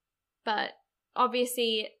 But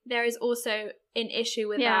obviously there is also an issue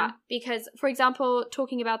with that, because for example,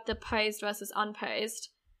 talking about the posed versus unposed,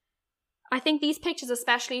 I think these pictures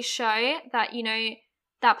especially show that,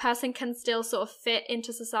 that person can still sort of fit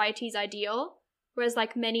into society's ideal, whereas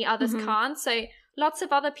like many others can't. So lots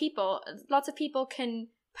of people can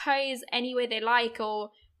pose any way they like,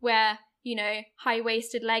 or wear,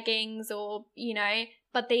 high-waisted leggings, or,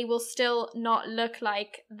 but they will still not look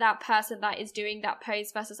like that person that is doing that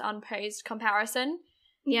posed versus unposed comparison.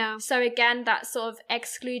 Yeah. So again, that's sort of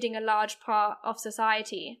excluding a large part of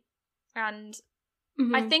society. And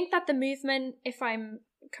Mm-hmm. I think that the movement, if I'm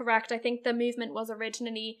correct, I think the movement was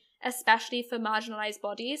originally especially for marginalized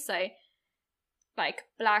bodies, so like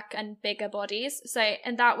black and bigger bodies. So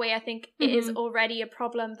in that way, I think it is already a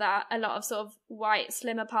problem that a lot of sort of white,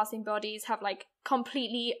 slimmer passing bodies have like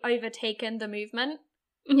completely overtaken the movement.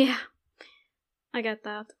 Yeah, I get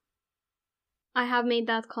that. I have made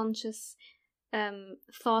that conscious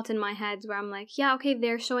thought in my head where I'm like, yeah, okay,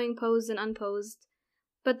 they're showing posed and unposed,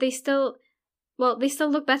 but they still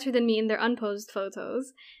look better than me in their unposed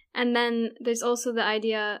photos. And then there's also the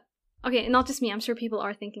idea, okay, not just me, I'm sure people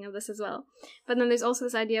are thinking of this as well, but then there's also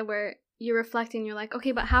this idea where you reflect and you're like,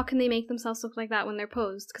 okay, but how can they make themselves look like that when they're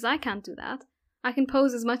posed? Because I can't do that. I can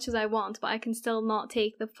pose as much as I want, but I can still not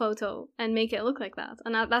take the photo and make it look like that.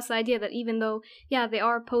 And that's the idea, that even though, yeah, they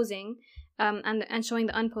are posing and showing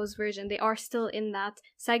the unposed version, they are still in that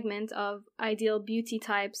segment of ideal beauty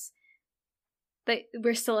types that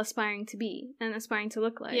we're still aspiring to be and aspiring to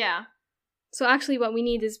look like. Yeah. So actually what we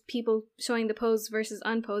need is people showing the pose versus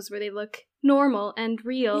unposed where they look normal and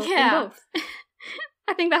real in both.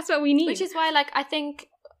 I think that's what we need. Which is why, like, I think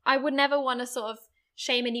I would never want to sort of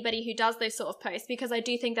shame anybody who does those sort of posts, because I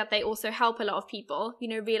do think that they also help a lot of people, you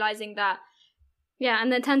know, realizing that. Yeah,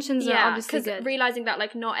 and the intentions are obviously good. Realizing that,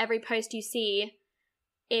 like, not every post you see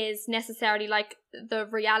is necessarily, like, the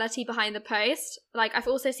reality behind the post. Like, I've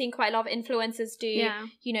also seen quite a lot of influencers do,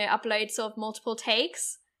 you know, upload sort of multiple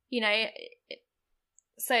takes, you know,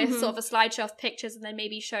 so sort of a slideshow of pictures and then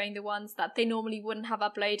maybe showing the ones that they normally wouldn't have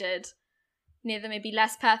uploaded, you know, the maybe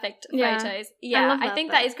less perfect photos. Yeah, I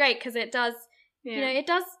think that is great, because it does, you know, it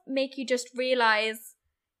does make you just realize,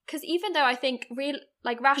 because even though I think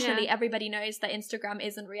rationally everybody knows that Instagram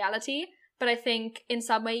isn't reality, but I think in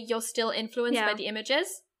some way you're still influenced by the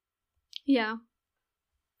images. Yeah,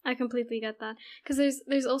 I completely get that. Because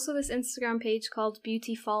there's also this Instagram page called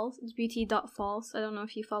beauty.false. I don't know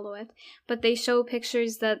if you follow it, but they show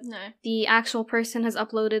pictures that the actual person has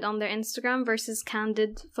uploaded on their Instagram versus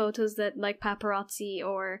candid photos that like paparazzi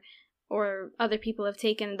or other people have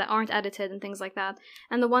taken that aren't edited and things like that.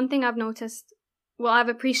 And the one thing I've noticed, I've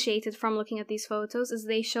appreciated from looking at these photos, is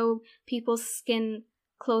they show people's skin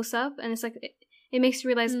close up, and it's like it makes you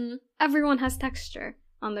realize everyone has texture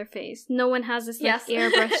on their face. No one has this like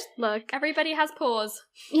airbrushed look. Everybody has pores.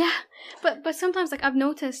 Yeah, but sometimes, like, I've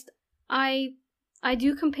noticed, I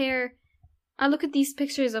do compare. I look at these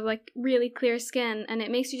pictures of like really clear skin, and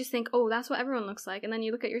it makes you just think, oh, that's what everyone looks like. And then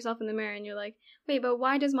you look at yourself in the mirror, and you're like, wait, but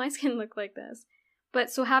why does my skin look like this?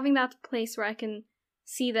 But so having that place where I can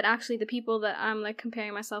see that actually the people that I'm like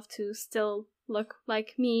comparing myself to still look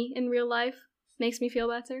like me in real life makes me feel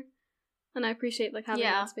better, and I appreciate like having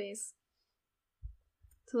that space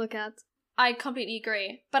to look at. I completely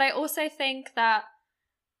agree, but I also think that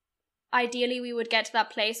ideally we would get to that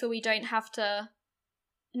place where we don't have to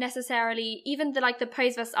necessarily, even the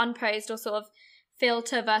pose versus unposed, or sort of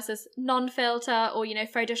filter versus non-filter, or, you know,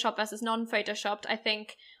 Photoshop versus non-photoshopped. I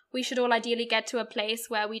think we should all ideally get to a place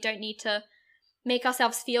where we don't need to make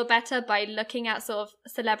ourselves feel better by looking at sort of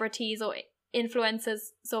celebrities or influencers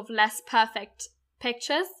sort of less perfect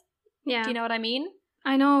pictures. Yeah. Do you know what I mean?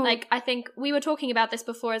 I know. Like, I think we were talking about this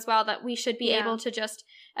before as well, that we should be able to just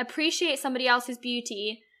appreciate somebody else's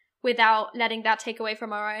beauty without letting that take away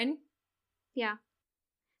from our own. Yeah.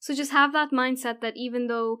 So just have that mindset that even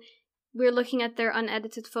though we're looking at their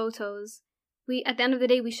unedited photos, at the end of the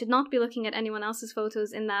day, we should not be looking at anyone else's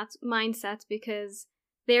photos in that mindset, because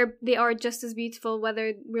they are just as beautiful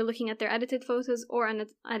whether we're looking at their edited photos or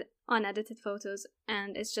unedited photos,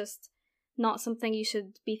 and it's just not something you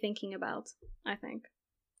should be thinking about, I think,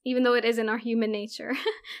 even though it is in our human nature.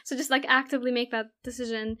 So just like actively make that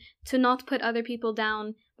decision to not put other people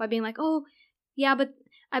down by being like, oh yeah, but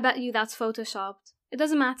I bet you that's photoshopped. It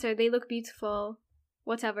doesn't matter, they look beautiful,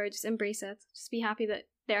 whatever, just embrace it. Just be happy that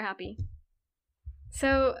they're happy.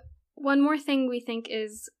 So one more thing we think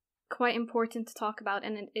is quite important to talk about,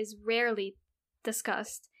 and it is rarely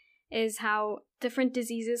discussed, is how different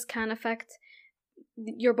diseases can affect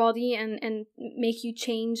your body and make you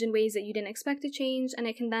change in ways that you didn't expect to change, and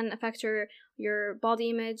it can then affect your body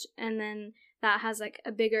image, and then that has like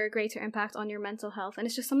a bigger, greater impact on your mental health. And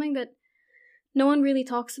it's just something that no one really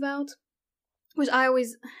talks about, which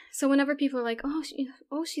so whenever people are like,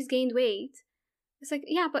 she's gained weight, it's like,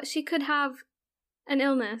 yeah, but she could have an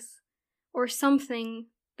illness or something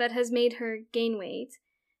that has made her gain weight,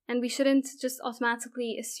 and we shouldn't just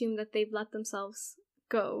automatically assume that they've let themselves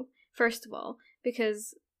go, first of all,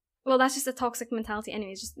 because, well, that's just a toxic mentality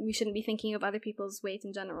anyways. Just we shouldn't be thinking of other people's weight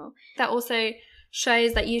in general. That also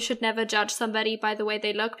shows that you should never judge somebody by the way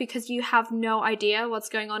they look, because you have no idea what's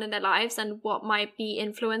going on in their lives and what might be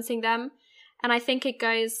influencing them. And I think it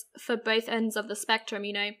goes for both ends of the spectrum.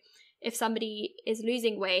 You know, if somebody is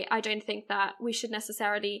losing weight, I don't think that we should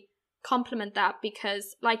necessarily compliment that,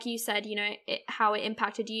 because like you said, you know, how it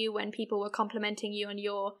impacted you when people were complimenting you on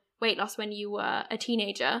your weight loss when you were a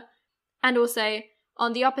teenager. And also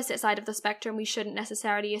on the opposite side of the spectrum, we shouldn't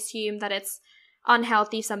necessarily assume that it's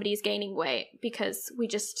unhealthy if somebody's gaining weight, because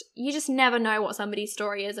you just never know what somebody's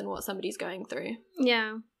story is and what somebody's going through.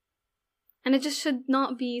 Yeah. And it just should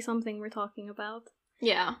not be something we're talking about.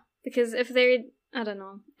 Yeah. Because if I don't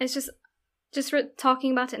know, it's just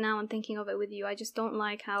talking about it now and thinking of it with you, I just don't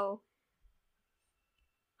like how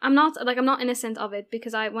I'm not innocent of it,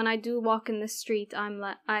 because when I do walk in the street, I'm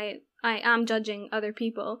like, I am judging other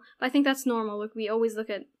people. But I think that's normal. Like, we always look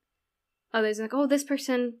at others and like, oh, this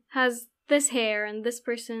person has this hair and this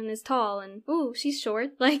person is tall and oh, she's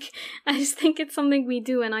short. Like, I just think it's something we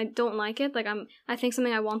do and I don't like it. Like, I think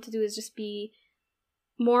something I want to do is just be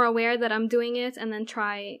more aware that I'm doing it and then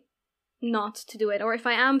try not to do it. Or if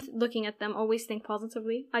I am looking at them, always think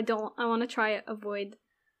positively. I want to try avoid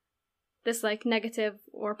this like negative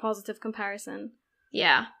or positive comparison.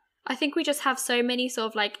 Yeah. I think we just have so many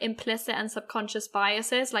sort of like implicit and subconscious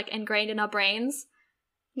biases like ingrained in our brains.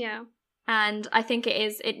 Yeah. And I think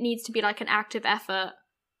it needs to be like an active effort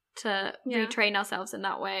to retrain ourselves in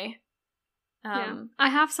that way. Yeah. I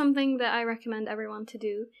have something that I recommend everyone to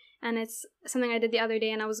do, and it's something I did the other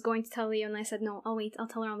day, and I was going to tell Leo, and I said, no, I'll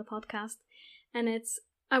tell her on the podcast. And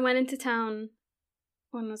I went into town,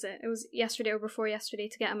 when was it? It was yesterday or before yesterday,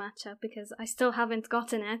 to get a matcha, because I still haven't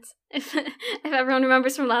gotten it. If everyone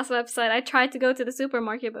remembers from last website, I tried to go to the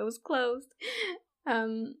supermarket, but it was closed.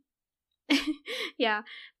 Yeah,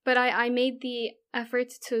 but I made the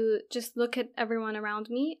effort to just look at everyone around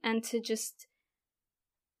me and to just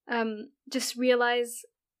realize.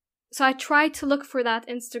 So I tried to look for that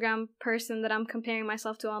Instagram person that I'm comparing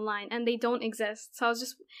myself to online, and they don't exist. So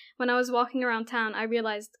when I was walking around town, I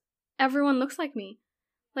realized everyone looks like me.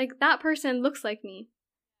 Like, that person looks like me,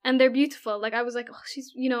 and they're beautiful. Like, I was like, oh,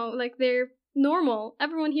 she's, you know, like, they're normal.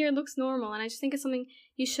 Everyone here looks normal, and I just think it's something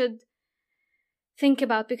you should think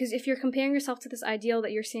about, because if you're comparing yourself to this ideal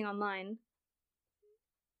that you're seeing online,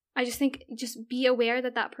 I just think just be aware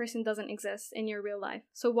that that person doesn't exist in your real life.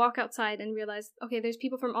 So walk outside and realize, okay, there's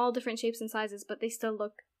people from all different shapes and sizes, but they still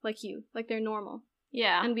look like you, like they're normal.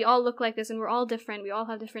 Yeah. And we all look like this, and we're all different. We all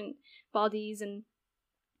have different bodies and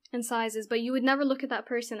sizes, but you would never look at that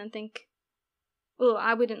person and think, oh,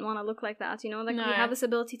 I wouldn't want to look like that, you know? Like, we have this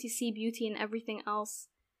ability to see beauty in everything else.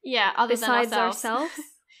 Yeah, other besides than ourselves.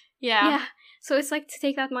 Yeah. So it's like to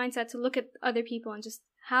take that mindset to look at other people and just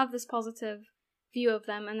have this positive view of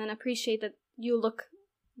them, and then appreciate that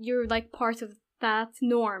you're like part of that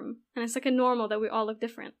norm, and it's like a normal that we all look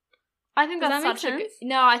different. I think that's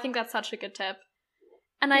I think that's such a good tip.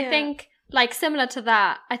 And I think, like, similar to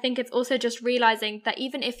that, I think it's also just realizing that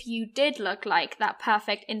even if you did look like that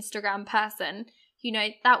perfect Instagram person, you know,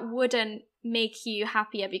 that wouldn't make you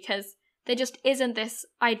happier, because there just isn't this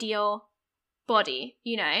ideal body,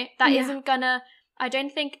 you know, that isn't gonna, I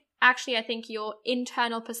think your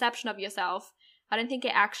internal perception of yourself, I don't think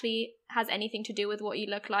it actually has anything to do with what you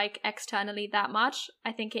look like externally that much.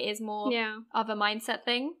 I think it is more of a mindset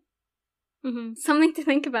thing. Mm-hmm. Something to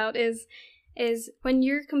think about is when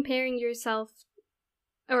you're comparing yourself,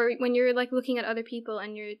 or when you're like looking at other people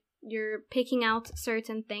and you're picking out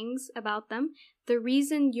certain things about them, the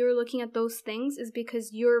reason you're looking at those things is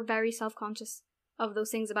because you're very self-conscious of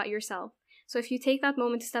those things about yourself. So if you take that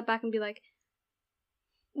moment to step back and be like,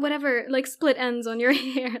 whatever, like split ends on your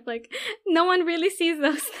hair, like no one really sees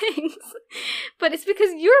those things, but it's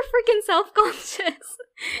because you're freaking self-conscious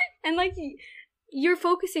and like you're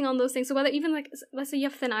focusing on those things. So whether even like, let's say you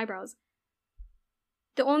have thin eyebrows,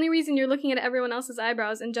 the only reason you're looking at everyone else's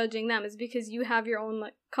eyebrows and judging them is because you have your own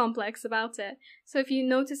like complex about it. So if you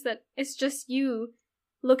notice that it's just you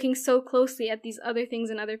looking so closely at these other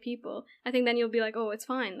things in other people, I think then you'll be like, oh, it's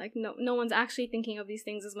fine. Like, no one's actually thinking of these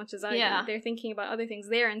things as much as I do. They're thinking about other things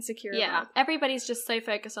they're insecure about. Yeah, everybody's just so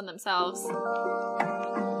focused on themselves.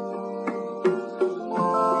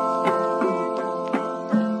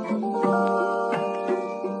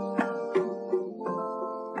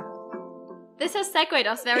 This has segued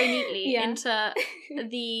us very neatly into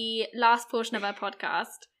the last portion of our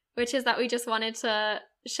podcast, which is that we just wanted to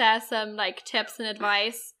share some like tips and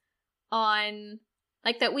advice on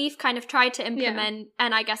like that we've kind of tried to implement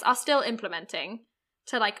and I guess are still implementing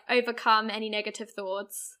to like overcome any negative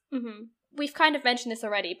thoughts. Mm-hmm. We've kind of mentioned this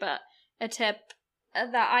already, but a tip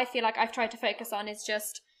that I feel like I've tried to focus on is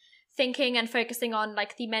just thinking and focusing on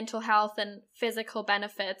like the mental health and physical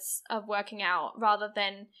benefits of working out rather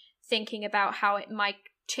than thinking about how it might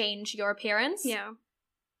change your appearance. Yeah.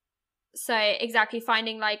 So exactly,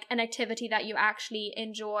 finding like an activity that you actually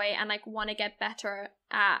enjoy and like want to get better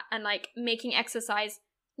at, and like making exercise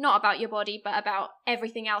not about your body but about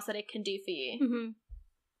everything else that it can do for you.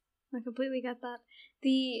 Mm-hmm. I completely get that.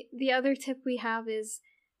 The other tip we have is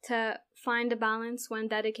to find a balance when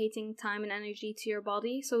dedicating time and energy to your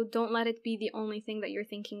body. So don't let it be the only thing that you're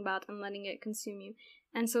thinking about and letting it consume you.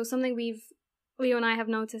 And so something Leo and I have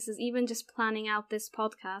noticed is even just planning out this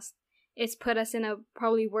podcast, it's put us in a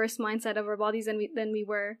probably worse mindset of our bodies than we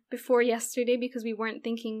were before yesterday, because we weren't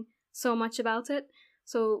thinking so much about it.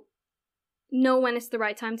 So know when it's the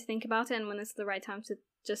right time to think about it and when it's the right time to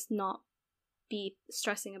just not be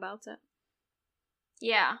stressing about it.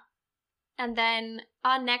 Yeah. And then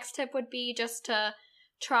our next tip would be just to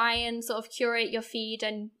try and sort of curate your feed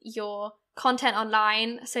and your content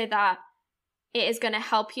online so that it is going to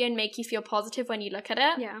help you and make you feel positive when you look at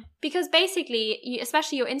it. Yeah. Because basically,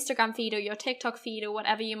 especially your Instagram feed or your TikTok feed or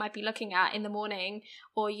whatever you might be looking at in the morning,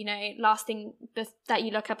 or, you know, last thing that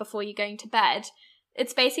you look at before you're going to bed,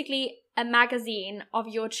 it's basically a magazine of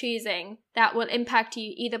your choosing that will impact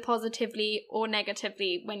you either positively or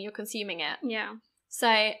negatively when you're consuming it. Yeah. So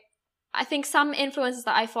I think some influencers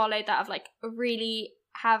that I follow that have like really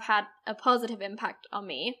have had a positive impact on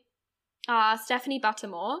me are Stephanie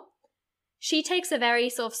Buttermore. She takes a very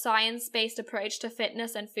sort of science-based approach to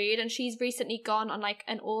fitness and food, and she's recently gone on like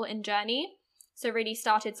an all-in journey. So really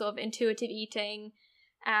started sort of intuitive eating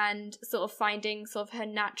and sort of finding sort of her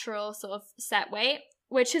natural sort of set weight,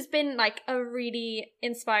 which has been like a really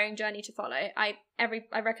inspiring journey to follow. I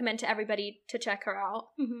recommend to everybody to check her out.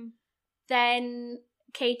 Mm-hmm. Then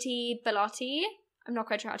Katie Bellotti, I'm not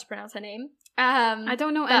quite sure how to pronounce her name. I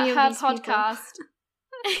don't know any of these podcast. People.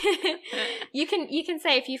 You can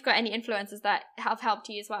say if you've got any influences that have helped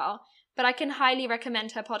you as well. But I can highly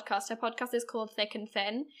recommend her podcast. Her podcast is called Thick and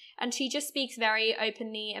Thin, and she just speaks very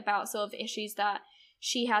openly about sort of issues that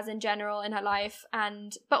she has in general in her life,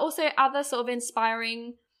 but also other sort of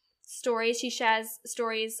inspiring stories. She shares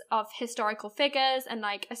stories of historical figures and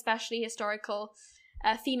like especially historical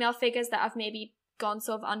female figures that have maybe gone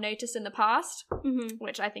sort of unnoticed in the past,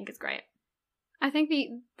 which I think is great. I think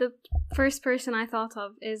the first person I thought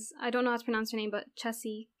of is, I don't know how to pronounce her name, but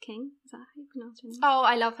Chessie King. Is that how you pronounce her name? Oh,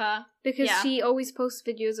 I love her. Because she always posts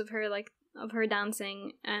videos of her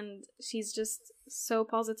dancing, and she's just so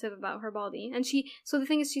positive about her body. And so the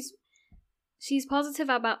thing is, she's positive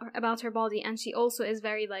about her body, and she also is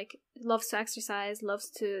very like loves to exercise, loves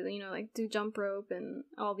to, you know, like do jump rope and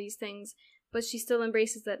all these things. But she still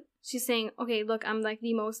embraces that. She's saying, okay, look, I'm like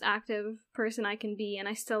the most active person I can be, and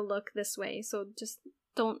I still look this way. So just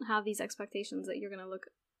don't have these expectations that you're going to look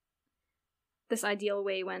this ideal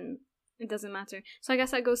way when it doesn't matter. So I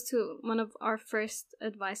guess that goes to one of our first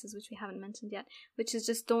advices, which we haven't mentioned yet, which is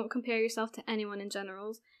just don't compare yourself to anyone in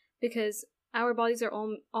general, because our bodies are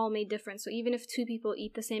all made different. So even if two people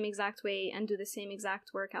eat the same exact way and do the same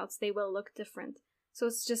exact workouts, they will look different. So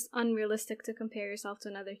it's just unrealistic to compare yourself to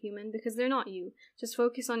another human, because they're not you. Just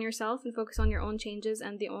focus on yourself and focus on your own changes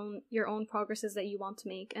and your own progresses that you want to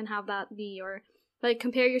make, and have that be your, like,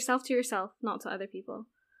 compare yourself to yourself, not to other people.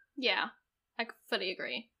 Yeah, I fully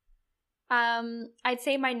agree. I'd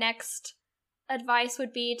say my next advice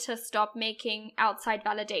would be to stop making outside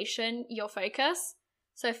validation your focus.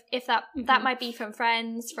 So if that might be from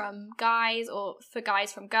friends, from guys, or for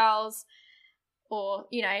guys from girls, or,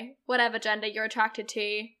 you know, whatever gender you're attracted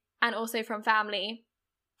to, and also from family.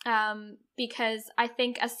 Because I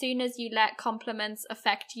think as soon as you let compliments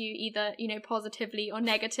affect you either, you know, positively or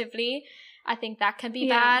negatively, I think that can be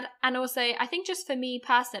bad. And also, I think just for me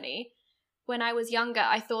personally, when I was younger,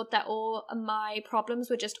 I thought that all my problems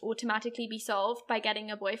would just automatically be solved by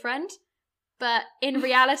getting a boyfriend. But in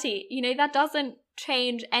reality, you know, that doesn't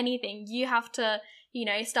change anything. You have to, you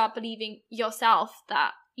know, start believing yourself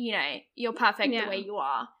that, you know, you're perfect the way you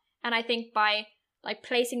are. And I think by like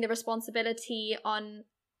placing the responsibility on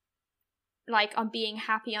being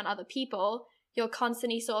happy on other people, you'll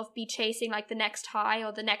constantly sort of be chasing like the next high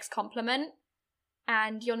or the next compliment,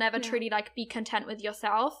 and you'll never truly like be content with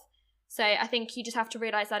yourself. So I think you just have to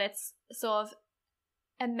realize that it's sort of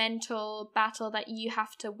a mental battle that you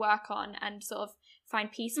have to work on and sort of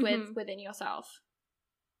find peace with within yourself.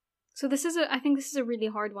 So I think this is a really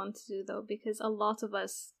hard one to do, though, because a lot of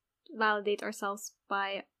us validate ourselves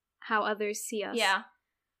by how others see us. Yeah.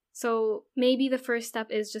 So maybe the first step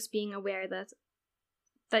is just being aware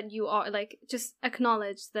that you are, like, just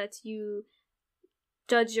acknowledge that you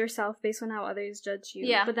judge yourself based on how others judge you.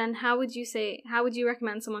 Yeah. But then how would you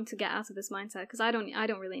recommend someone to get out of this mindset? Because I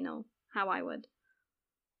don't really know how I would.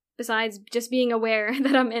 Besides just being aware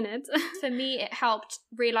that I'm in it. For me, it helped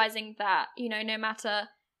realizing that, you know, no matter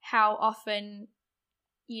how often,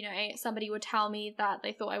 you know, somebody would tell me that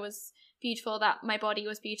they thought I was beautiful, that my body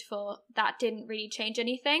was beautiful, that didn't really change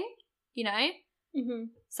anything, you know? Mm-hmm.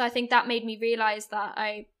 So I think that made me realize that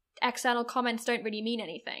external comments don't really mean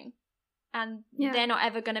anything. And they're not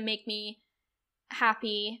ever going to make me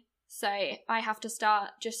happy. So I have to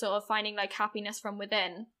start just sort of finding like happiness from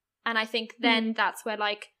within. And I think then that's where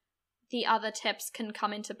like the other tips can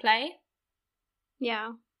come into play.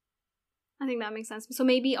 Yeah. I think that makes sense. So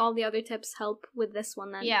maybe all the other tips help with this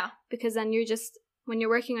one then. Yeah. Because then you're just, when you're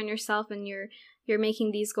working on yourself and you're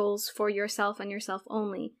making these goals for yourself and yourself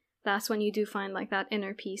only, that's when you do find like that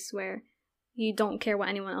inner peace where you don't care what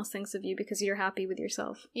anyone else thinks of you because you're happy with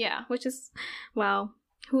yourself. Yeah. Which is, wow.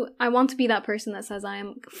 I want to be that person that says I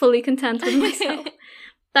am fully content with myself.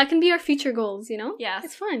 That can be our future goals, you know? Yes.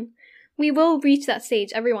 It's fine. We will reach that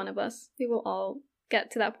stage, every one of us. We will all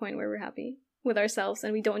get to that point where we're happy with ourselves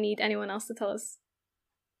and we don't need anyone else to tell us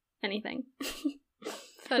anything.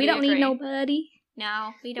 We don't need nobody.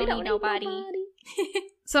 No, we don't need nobody.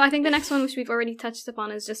 So I think the next one, which we've already touched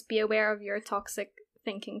upon, is just be aware of your toxic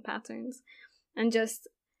thinking patterns. And just,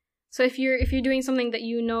 so if you're doing something that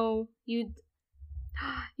you know you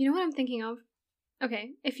know what I'm thinking of?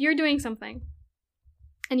 Okay, if you're doing something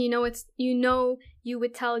and you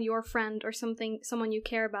would tell your friend or someone you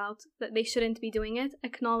care about that they shouldn't be doing it,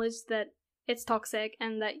 acknowledge that it's toxic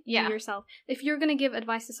and that you yourself, if you're going to give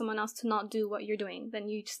advice to someone else to not do what you're doing, then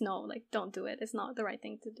you just know, like, don't do it. It's not the right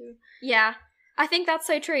thing to do. Yeah, I think that's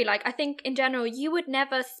so true. Like, I think in general, you would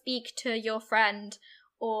never speak to your friend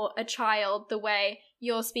or a child the way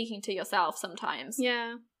you're speaking to yourself sometimes.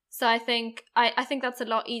 Yeah. So I think that's a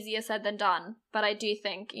lot easier said than done. But I do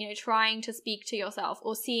think, you know, trying to speak to yourself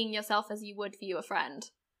or seeing yourself as you would view a friend.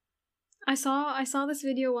 I saw this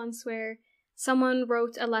video once where someone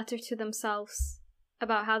wrote a letter to themselves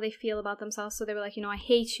about how they feel about themselves. So they were like, you know, I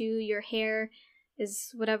hate you, your hair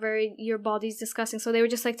is whatever, your body's disgusting. So they were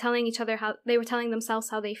just like telling themselves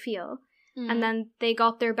how they feel. And then they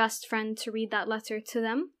got their best friend to read that letter to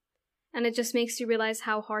them. And it just makes you realize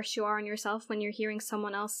how harsh you are on yourself when you're hearing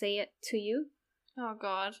someone else say it to you. Oh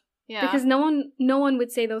God. Yeah. Because no one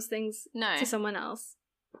would say those things No. to someone else.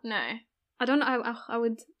 No. I don't know. I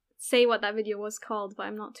would say what that video was called, but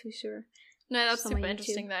I'm not too sure. No, that's Some on super YouTube.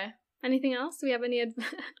 interesting though. Anything else? Do we have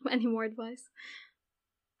any more advice?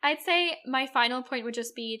 I'd say my final point would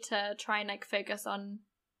just be to try and like focus on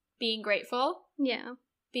being grateful. Yeah.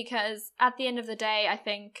 Because at the end of the day, I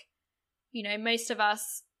think, you know, most of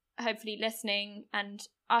us hopefully listening and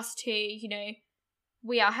us too, you know,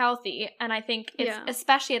 we are healthy. And I think it's,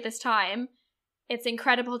 especially at this time, it's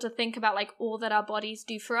incredible to think about like all that our bodies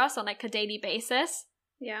do for us on like a daily basis.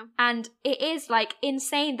 Yeah. And it is like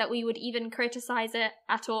insane that we would even criticize it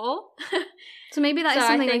at all. So maybe that is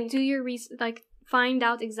something like do your like find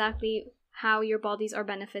out exactly how your bodies are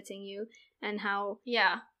benefiting you and how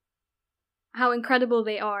incredible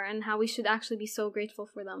they are and how we should actually be so grateful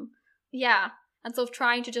for them. Yeah. And sort of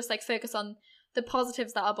trying to just like focus on the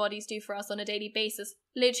positives that our bodies do for us on a daily basis,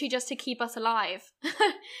 literally just to keep us alive.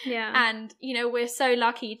 Yeah. And, you know, we're so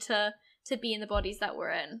lucky to be in the bodies that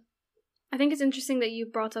we're in. I think it's interesting that you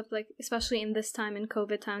brought up, like, especially in this time, in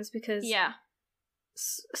COVID times, because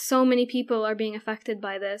so many people are being affected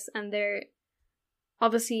by this and they're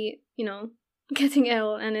obviously, you know, getting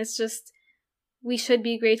ill. And it's just, we should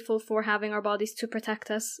be grateful for having our bodies to protect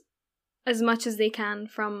us as much as they can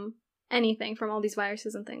from anything, from all these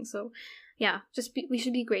viruses and things. So yeah, we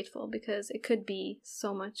should be grateful because it could be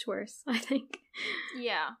so much worse, I think.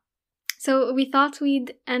 Yeah. So we thought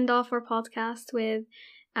we'd end off our podcast with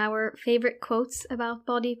our favorite quotes about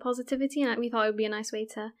body positivity, and we thought it would be a nice way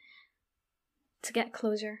to get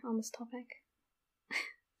closure on this topic.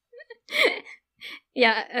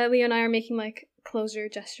 Yeah, Leo and I are making like closure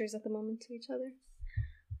gestures at the moment to each other.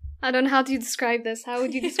 I don't know how to describe this. How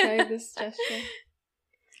would you describe this gesture?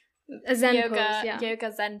 A Zen pose, yeah.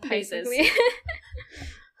 Yoga Zen poses.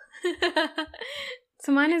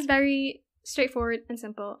 So mine is very straightforward and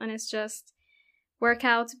simple, and it's just work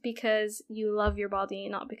out because you love your body,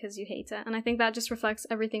 not because you hate it. And I think that just reflects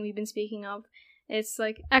everything we've been speaking of. It's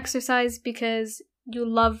like exercise because you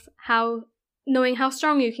love knowing how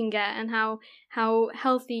strong you can get and how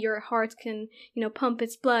healthy your heart can, you know, pump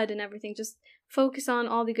its blood and everything. Just focus on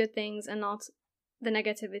all the good things and not the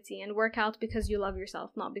negativity, and work out because you love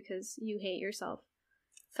yourself, not because you hate yourself.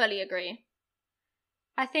 Fully agree.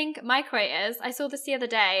 I think my quote is, I saw this the other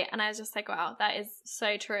day and I was just like, wow, that is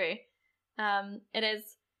so true. It is,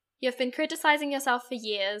 you've been criticizing yourself for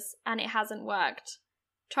years and it hasn't worked.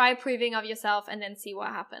 Try approving of yourself and then see what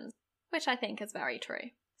happens, which I think is very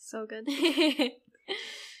true. So good.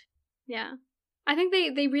 Yeah. I think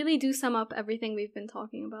they really do sum up everything we've been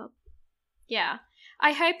talking about. Yeah.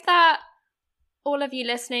 I hope that all of you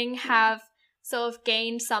listening have sort of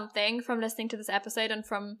gained something from listening to this episode and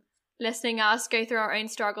from listening us go through our own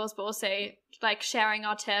struggles, but also like sharing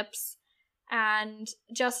our tips. And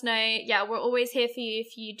just know, yeah, we're always here for you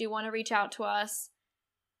if you do want to reach out to us.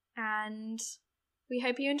 And we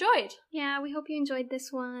hope you enjoyed. Yeah, we hope you enjoyed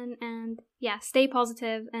this one. And yeah, stay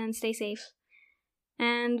positive and stay safe.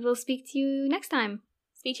 And we'll speak to you next time.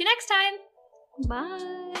 Speak to you next time.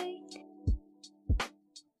 Bye.